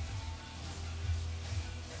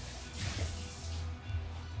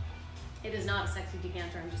 It is not a sexy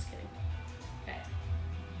decanter, I'm just kidding. Okay.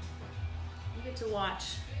 You get to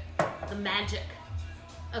watch the magic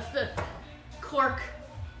of the cork.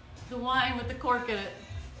 The wine with the cork in it.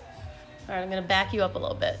 All right, I'm gonna back you up a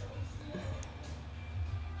little bit.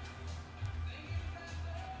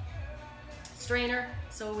 strainer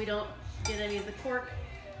so we don't get any of the cork.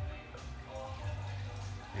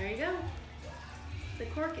 There you go. The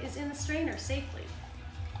cork is in the strainer safely.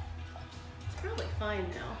 It's probably fine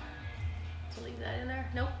now to leave that in there.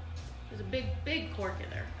 Nope, there's a big cork in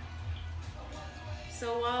there.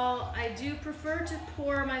 So while I do prefer to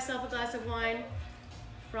pour myself a glass of wine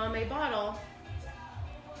from a bottle,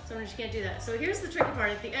 sometimes you can't do that. So here's the tricky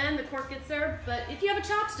part. At the end, the cork gets there, but if you have a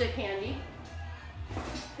chopstick handy,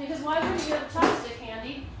 because why wouldn't you have a chopstick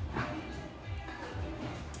handy?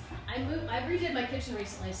 I redid my kitchen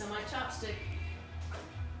recently, so my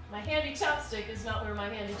handy chopstick is not where my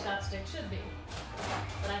handy chopstick should be.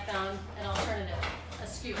 But I found an alternative, a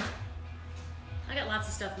skewer. I got lots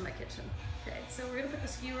of stuff in my kitchen. Okay, so we're gonna put the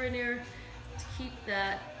skewer in there to keep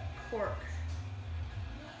that cork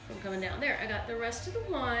from coming down. There, I got the rest of the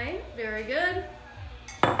wine. Very good.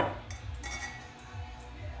 I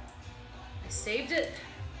saved it.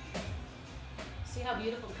 See how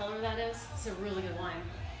beautiful the color that is? It's a really good wine.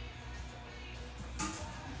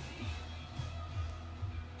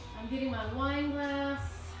 I'm getting my wine glass.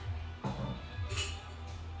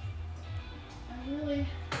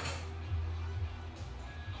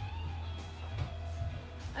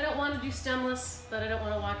 I don't want to do stemless, but I don't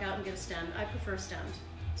want to walk out and get a stem. I prefer stemmed.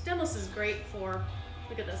 Stemless is great for,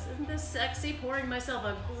 look at this, isn't this sexy? Pouring myself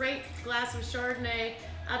a great glass of Chardonnay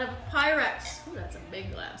out of a Pyrex. Ooh, that's a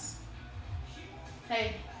big glass.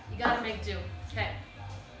 Hey, you gotta make do, okay.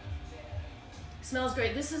 Smells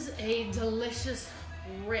great. This is a delicious,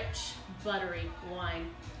 rich, buttery wine.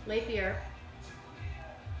 Les Pierre.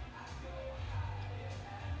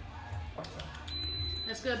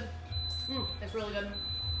 That's good. That's really good.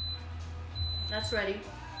 That's ready.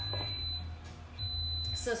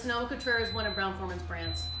 So Sonoma-Cutrer is one of Brown-Forman's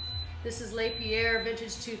brands. This is Les Pierre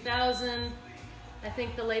Vintage 2000. I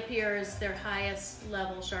think the Les Pierre is their highest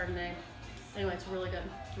level Chardonnay. Anyway, it's really good.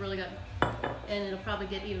 It's really good. And it'll probably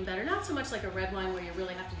get even better. Not so much like a red wine where you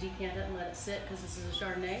really have to decant it and let it sit because this is a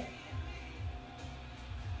Chardonnay.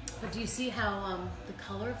 But do you see how the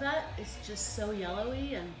color of that is just so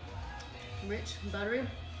yellowy and rich and buttery?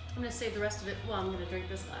 I'm gonna save the rest of it. Well, I'm gonna drink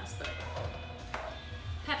this glass, but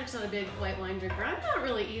Patrick's not a big white wine drinker. I'm not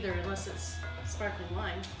really either, unless it's sparkling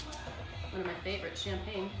wine. One of my favorites,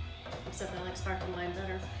 champagne, except I like sparkling wine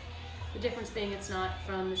better. The difference being it's not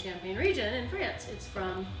from the Champagne region in France. It's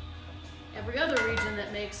from every other region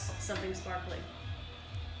that makes something sparkling.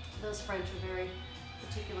 Those French are very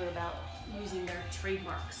particular about using their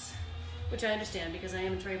trademarks, which I understand because I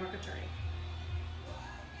am a trademark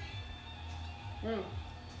attorney.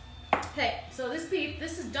 Okay, so this beef,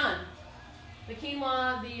 this is done. The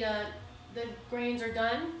quinoa, the grains are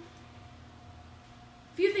done.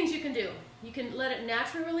 A few things you can do. You can let it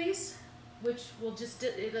naturally release, which will just,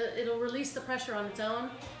 it'll release the pressure on its own.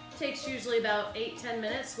 It takes usually about 8-10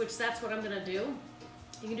 minutes, which that's what I'm gonna do.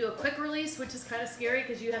 You can do a quick release, which is kind of scary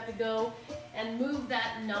because you have to go and move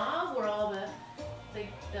that knob where all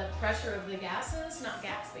the pressure of the gas is, not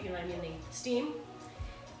gas, but you know what I mean, the steam.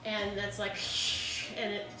 And that's like,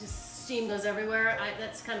 and it just, steam goes everywhere.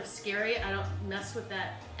 That's kind of scary. I don't mess with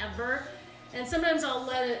that ever. And sometimes I'll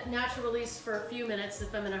let it natural release for a few minutes.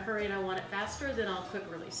 If I'm in a hurry and I want it faster, then I'll quick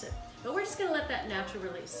release it. But we're just gonna let that natural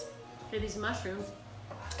release. Okay, these mushrooms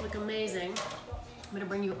look amazing. I'm gonna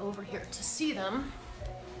bring you over here to see them.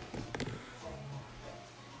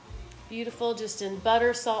 Beautiful, just in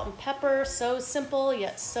butter, salt, and pepper. So simple,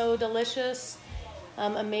 yet so delicious.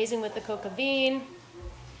 Amazing with the coca bean.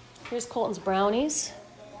 Here's Colton's brownies.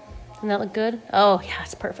 Doesn't that look good? Oh yeah,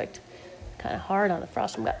 it's perfect. Kind of hard on the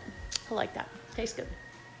frosting, but I like that. Tastes good.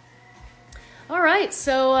 All right,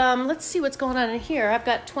 so let's see what's going on in here. I've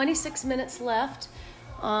got 26 minutes left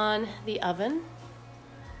on the oven.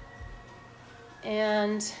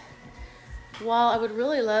 And while I would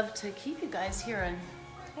really love to keep you guys here, and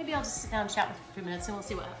maybe I'll just sit down and chat with you for a few minutes and we'll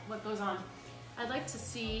see what goes on. I'd like to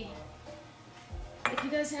see if you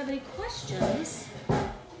guys have any questions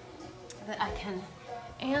that I can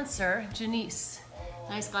answer. Janice,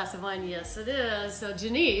 nice glass of wine. Yes, it is. So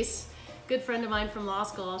Janice, good friend of mine from law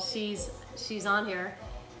school, she's on here.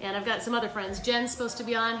 And I've got some other friends. Jen's supposed to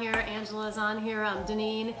be on here. Angela's on here.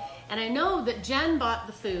 Deneen. And I know that Jen bought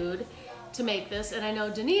the food to make this, and I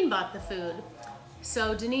know Deneen bought the food.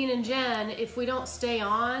 So Deneen and Jen, if we don't stay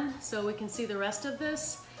on so we can see the rest of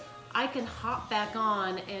this, I can hop back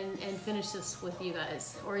on and finish this with you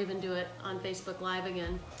guys, or even do it on Facebook Live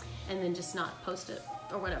again and then just not post it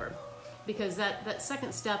or whatever. Because that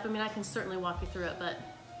second step, I mean, I can certainly walk you through it, but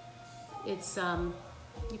it's,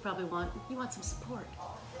 you probably want some support.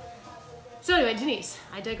 So anyway, Janice,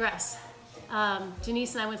 I digress.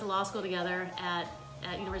 Janice and I went to law school together at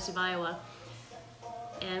University of Iowa.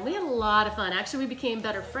 And we had a lot of fun. Actually, we became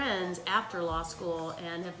better friends after law school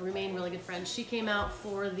and have remained really good friends. She came out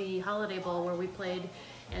for the Holiday Bowl where we played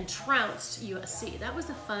and trounced USC. That was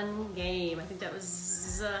a fun game. I think that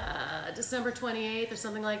was December 28th or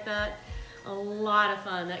something like that. A lot of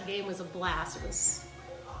fun. That game was a blast. It was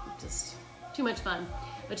just too much fun.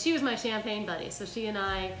 But she was my champagne buddy, so she and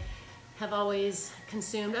I have always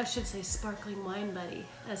consumed, I should say, sparkling wine buddy,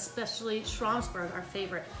 especially Schramsberg, our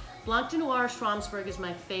favorite. Blanc de Noir Schramsberg is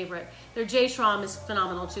my favorite. Their J Schram is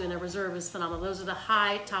phenomenal too, and their Reserve is phenomenal. Those are the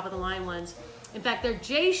high, top of the line ones. In fact, their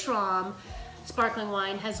J Schram sparkling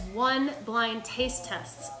wine has won blind taste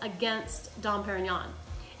tests against Dom Perignon.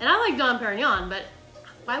 And I like Dom Perignon, but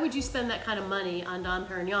why would you spend that kind of money on Dom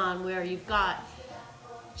Perignon where you've got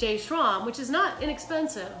J Schram, which is not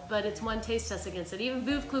inexpensive, but it's one taste test against it. Even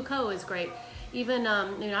Veuve Clicquot is great. Even,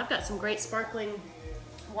 I've got some great sparkling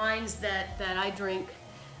wines that I drink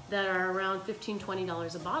that are around $15,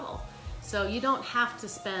 $20 a bottle. So you don't have to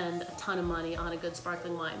spend a ton of money on a good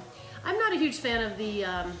sparkling wine. I'm not a huge fan of the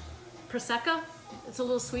Prosecco. It's a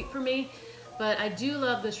little sweet for me, but I do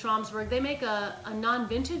love the Schramsberg. They make a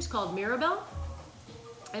non-vintage called Mirabelle.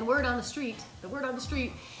 And the word on the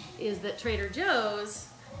street is that Trader Joe's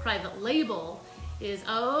private label is,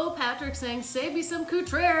 oh, Patrick's saying, save me some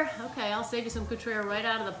Couture. Okay, I'll save you some Couture right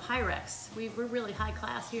out of the Pyrex. We're really high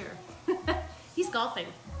class here. He's golfing.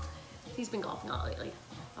 He's been golfing a lot lately.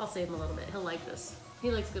 I'll save him a little bit. He'll like this. He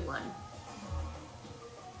likes good wine.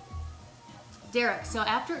 Derek, so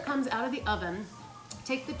after it comes out of the oven,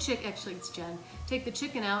 take the chicken, actually it's Jen, take the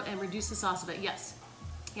chicken out and reduce the sauce a bit. Yes.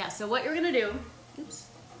 Yeah, so what you're gonna do, oops,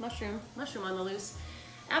 mushroom on the loose.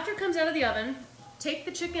 After it comes out of the oven, take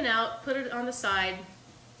the chicken out, put it on the side.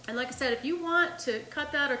 And like I said, if you want to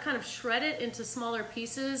cut that or kind of shred it into smaller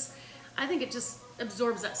pieces, I think it just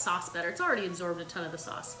absorbs that sauce better. It's already absorbed a ton of the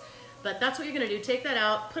sauce. But that's what you're gonna do. Take that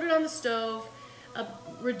out, put it on the stove,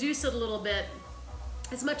 reduce it a little bit,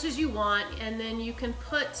 as much as you want, and then you can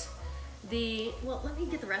put the, well, let me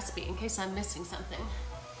get the recipe in case I'm missing something.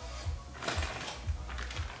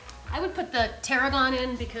 I would put the tarragon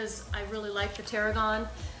in because I really like the tarragon.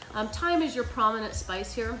 Thyme is your prominent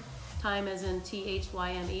spice here. Thyme as in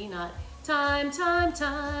T-H-Y-M-E, not time, time,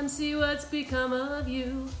 time, see what's become of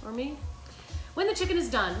you, or me. When the chicken is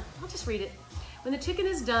done, I'll just read it. When the chicken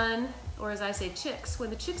is done, or as I say, chicks, when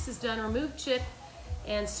the chicks is done, remove chick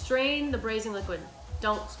and strain the braising liquid.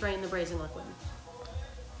 Don't strain the braising liquid.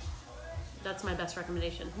 That's my best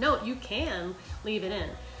recommendation. No, you can leave it in.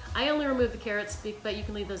 I only remove the carrots, but you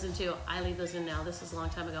can leave those in too. I leave those in now. This is a long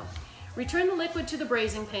time ago. Return the liquid to the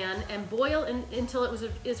braising pan and boil until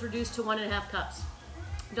it is reduced to 1.5 cups.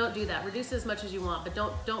 Don't do that. Reduce it as much as you want, but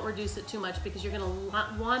don't reduce it too much because you're gonna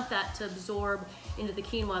want that to absorb into the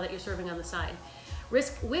quinoa that you're serving on the side.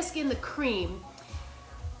 Whisk in the cream.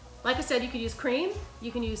 Like I said, you could use cream,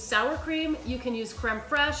 you can use sour cream, you can use creme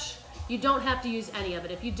fraiche. You don't have to use any of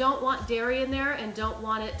it. If you don't want dairy in there and don't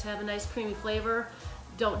want it to have a nice creamy flavor,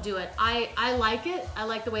 don't do it. I like it. I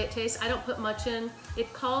like the way it tastes. I don't put much in.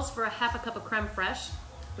 It calls for 1/2 cup of creme fraiche,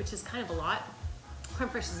 which is kind of a lot. Creme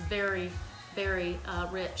fraiche is very, very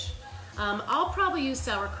rich. I'll probably use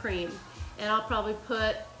sour cream, and I'll probably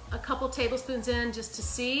put a couple tablespoons in just to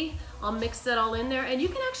see. I'll mix that all in there, and you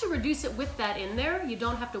can actually reduce it with that in there. You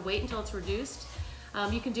don't have to wait until it's reduced.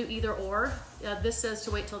 You can do either or. This says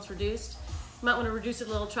to wait till it's reduced. You might want to reduce it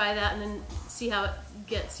a little, try that, and then see how it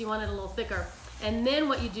gets. You want it a little thicker. And then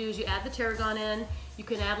what you do is you add the tarragon in. You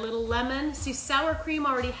can add a little lemon. See, sour cream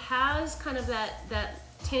already has kind of that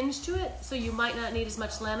tinge to it, so you might not need as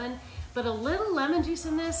much lemon. But a little lemon juice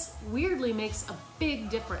in this weirdly makes a big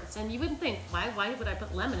difference. And you wouldn't think, why would I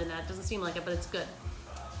put lemon in that? It doesn't seem like it, but it's good.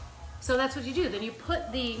 So that's what you do. Then you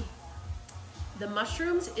put the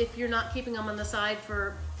mushrooms, if you're not keeping them on the side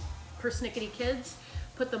for persnickety kids,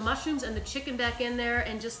 put the mushrooms and the chicken back in there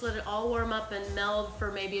and just let it all warm up and meld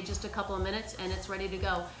for maybe just a couple of minutes and it's ready to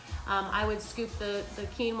go. I would scoop the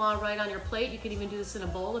quinoa right on your plate. You can even do this in a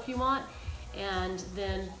bowl if you want. And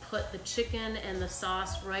then put the chicken and the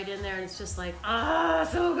sauce right in there, and it's just like, ah,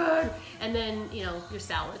 so good. And then, you know, your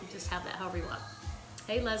salad, just have that however you want.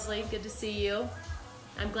 Hey Leslie, good to see you.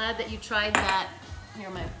 I'm glad that you tried that. Here,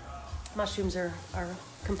 my mushrooms are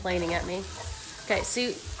complaining at me. Okay,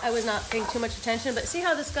 see, I was not paying too much attention, but see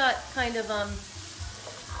how this got kind of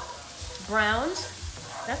browned?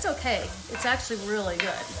 That's okay. It's actually really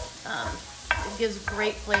good. It gives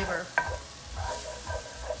great flavor.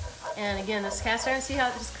 And again, this cast iron, see how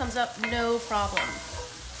it just comes up? No problem.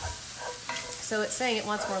 So it's saying it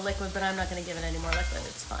wants more liquid, but I'm not going to give it any more liquid.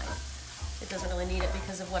 It's fine. It doesn't really need it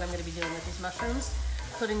because of what I'm going to be doing with these mushrooms,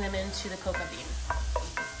 putting them into the coca bean.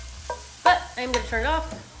 But I am gonna turn it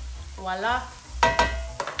off. Voila.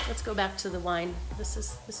 Let's go back to the wine. This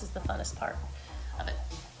is the funnest part of it.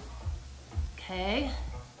 Okay.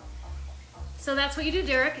 So that's what you do,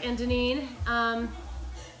 Derek and Deneen.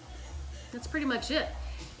 That's pretty much it.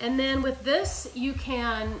 And then with this, you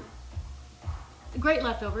can, great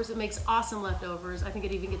leftovers. It makes awesome leftovers. I think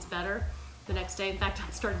it even gets better the next day. In fact,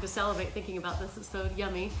 I'm starting to salivate thinking about this. It's so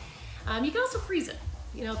yummy. You can also freeze it.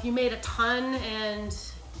 You know, if you made a ton and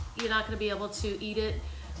you're not gonna be able to eat it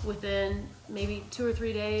within maybe 2 or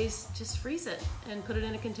 3 days, just freeze it and put it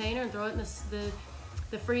in a container and throw it in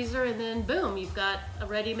the freezer, and then boom, you've got a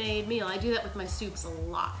ready-made meal. I do that with my soups a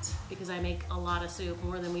lot because I make a lot of soup,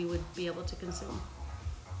 more than we would be able to consume.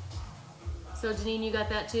 So Janine, you got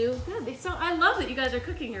that too? Good. I love that you guys are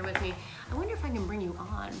cooking here with me. I wonder if I can bring you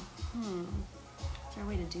on. Is there a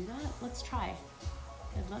way to do that? Let's try.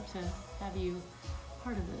 I'd love to have you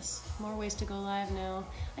part of this. More ways to go live now.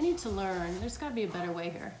 I need to learn. There's got to be a better way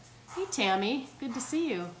here. Hey Tammy, good to see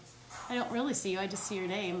you. I don't really see you, I just see your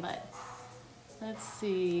name, but let's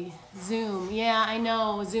see. Zoom. Yeah, I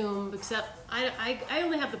know Zoom, except I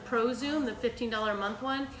only have the Pro Zoom, the $15 a month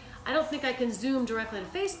one. I don't think I can Zoom directly to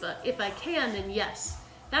Facebook. If I can, then yes.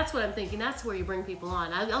 That's what I'm thinking. That's where you bring people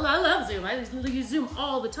on. I love Zoom. I use Zoom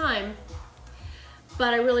all the time.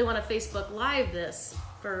 But I really want to Facebook Live this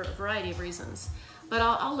for a variety of reasons. But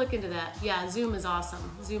I'll look into that. Yeah, Zoom is awesome.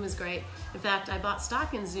 Zoom is great. In fact, I bought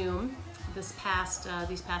stock in Zoom these past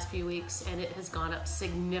few weeks, and it has gone up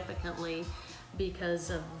significantly because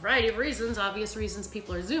of a variety of reasons, obvious reasons.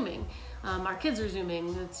 People are Zooming. Our kids are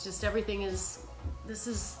Zooming. It's just everything is,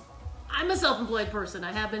 I'm a self-employed person.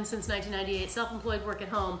 I have been since 1998, self-employed, work at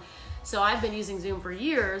home. So I've been using Zoom for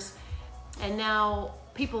years, and now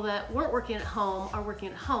people that weren't working at home are working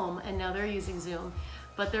at home, and now they're using Zoom.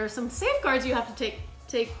 But there are some safeguards you have to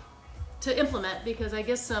take to implement, because I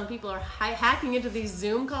guess some people are hacking into these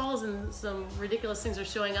Zoom calls, and some ridiculous things are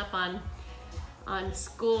showing up on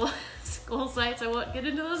school sites. I won't get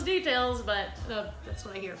into those details, but that's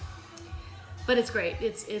what I hear. But it's great.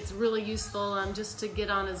 It's really useful just to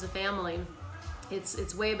get on as a family.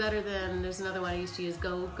 It's way better than, there's another one I used to use,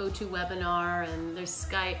 GoToWebinar, and there's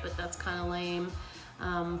Skype, but that's kind of lame.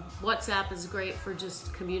 WhatsApp is great for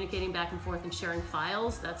just communicating back and forth and sharing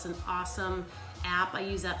files. That's an awesome app. I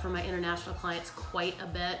use that for my international clients quite a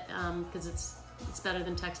bit because it's better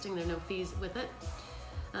than texting. There are no fees with it.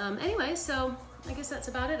 Anyway, so I guess that's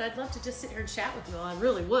about it. I'd love to just sit here and chat with you all. I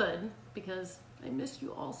really would, because I miss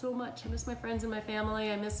you all so much. I miss my friends and my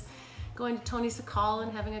family. I miss going to Tony Sakal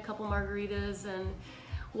and having a couple margaritas. And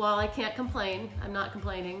while I can't complain, I'm not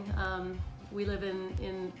complaining. We live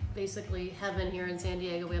in basically heaven here in San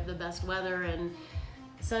Diego. We have the best weather and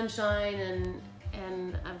sunshine,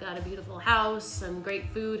 and I've got a beautiful house and great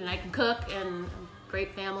food, and I can cook, and a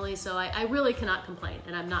great family. So I really cannot complain,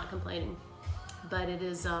 and I'm not complaining. But it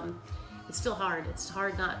is, it's still hard. It's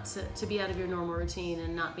hard not to be out of your normal routine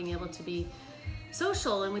and not being able to be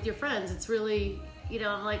social and with your friends. It's really,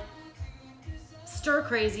 I'm like stir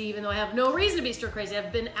crazy, even though I have no reason to be stir crazy.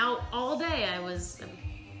 I've been out all day. I was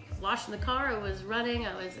washing the car, I was running,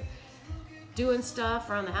 I was doing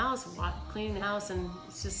stuff around the house, cleaning the house, and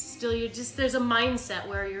it's just still, there's a mindset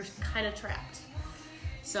where you're kind of trapped.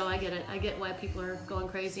 So I get it. I get why people are going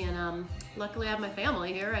crazy, and luckily I have my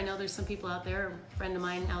family here. I know there's some people out there, a friend of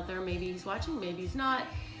mine out there, maybe he's watching, maybe he's not.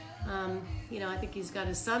 I think he's got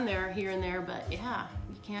his son there, here and there, but yeah,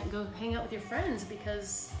 you can't go hang out with your friends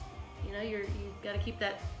because, you've got to keep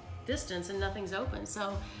that distance and nothing's open.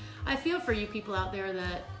 So I feel for you people out there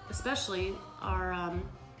that especially are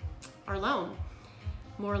alone,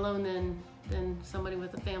 more alone than somebody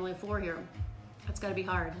with a family of 4 here. That's got to be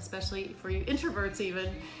hard, especially for you introverts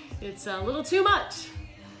even. It's a little too much.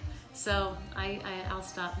 So I'll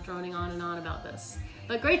stop droning on and on about this.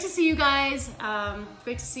 But great to see you guys.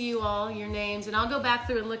 Great to see you all, your names. And I'll go back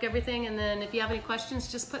through and look everything. And then if you have any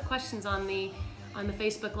questions, just put questions on the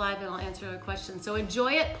Facebook Live and I'll answer your questions. So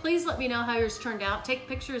enjoy it. Please let me know how yours turned out. Take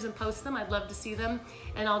pictures and post them. I'd love to see them.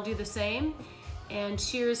 And I'll do the same. And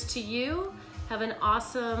cheers to you. Have an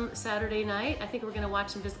awesome Saturday night. I think we're going to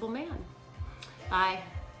watch Invisible Man. Bye.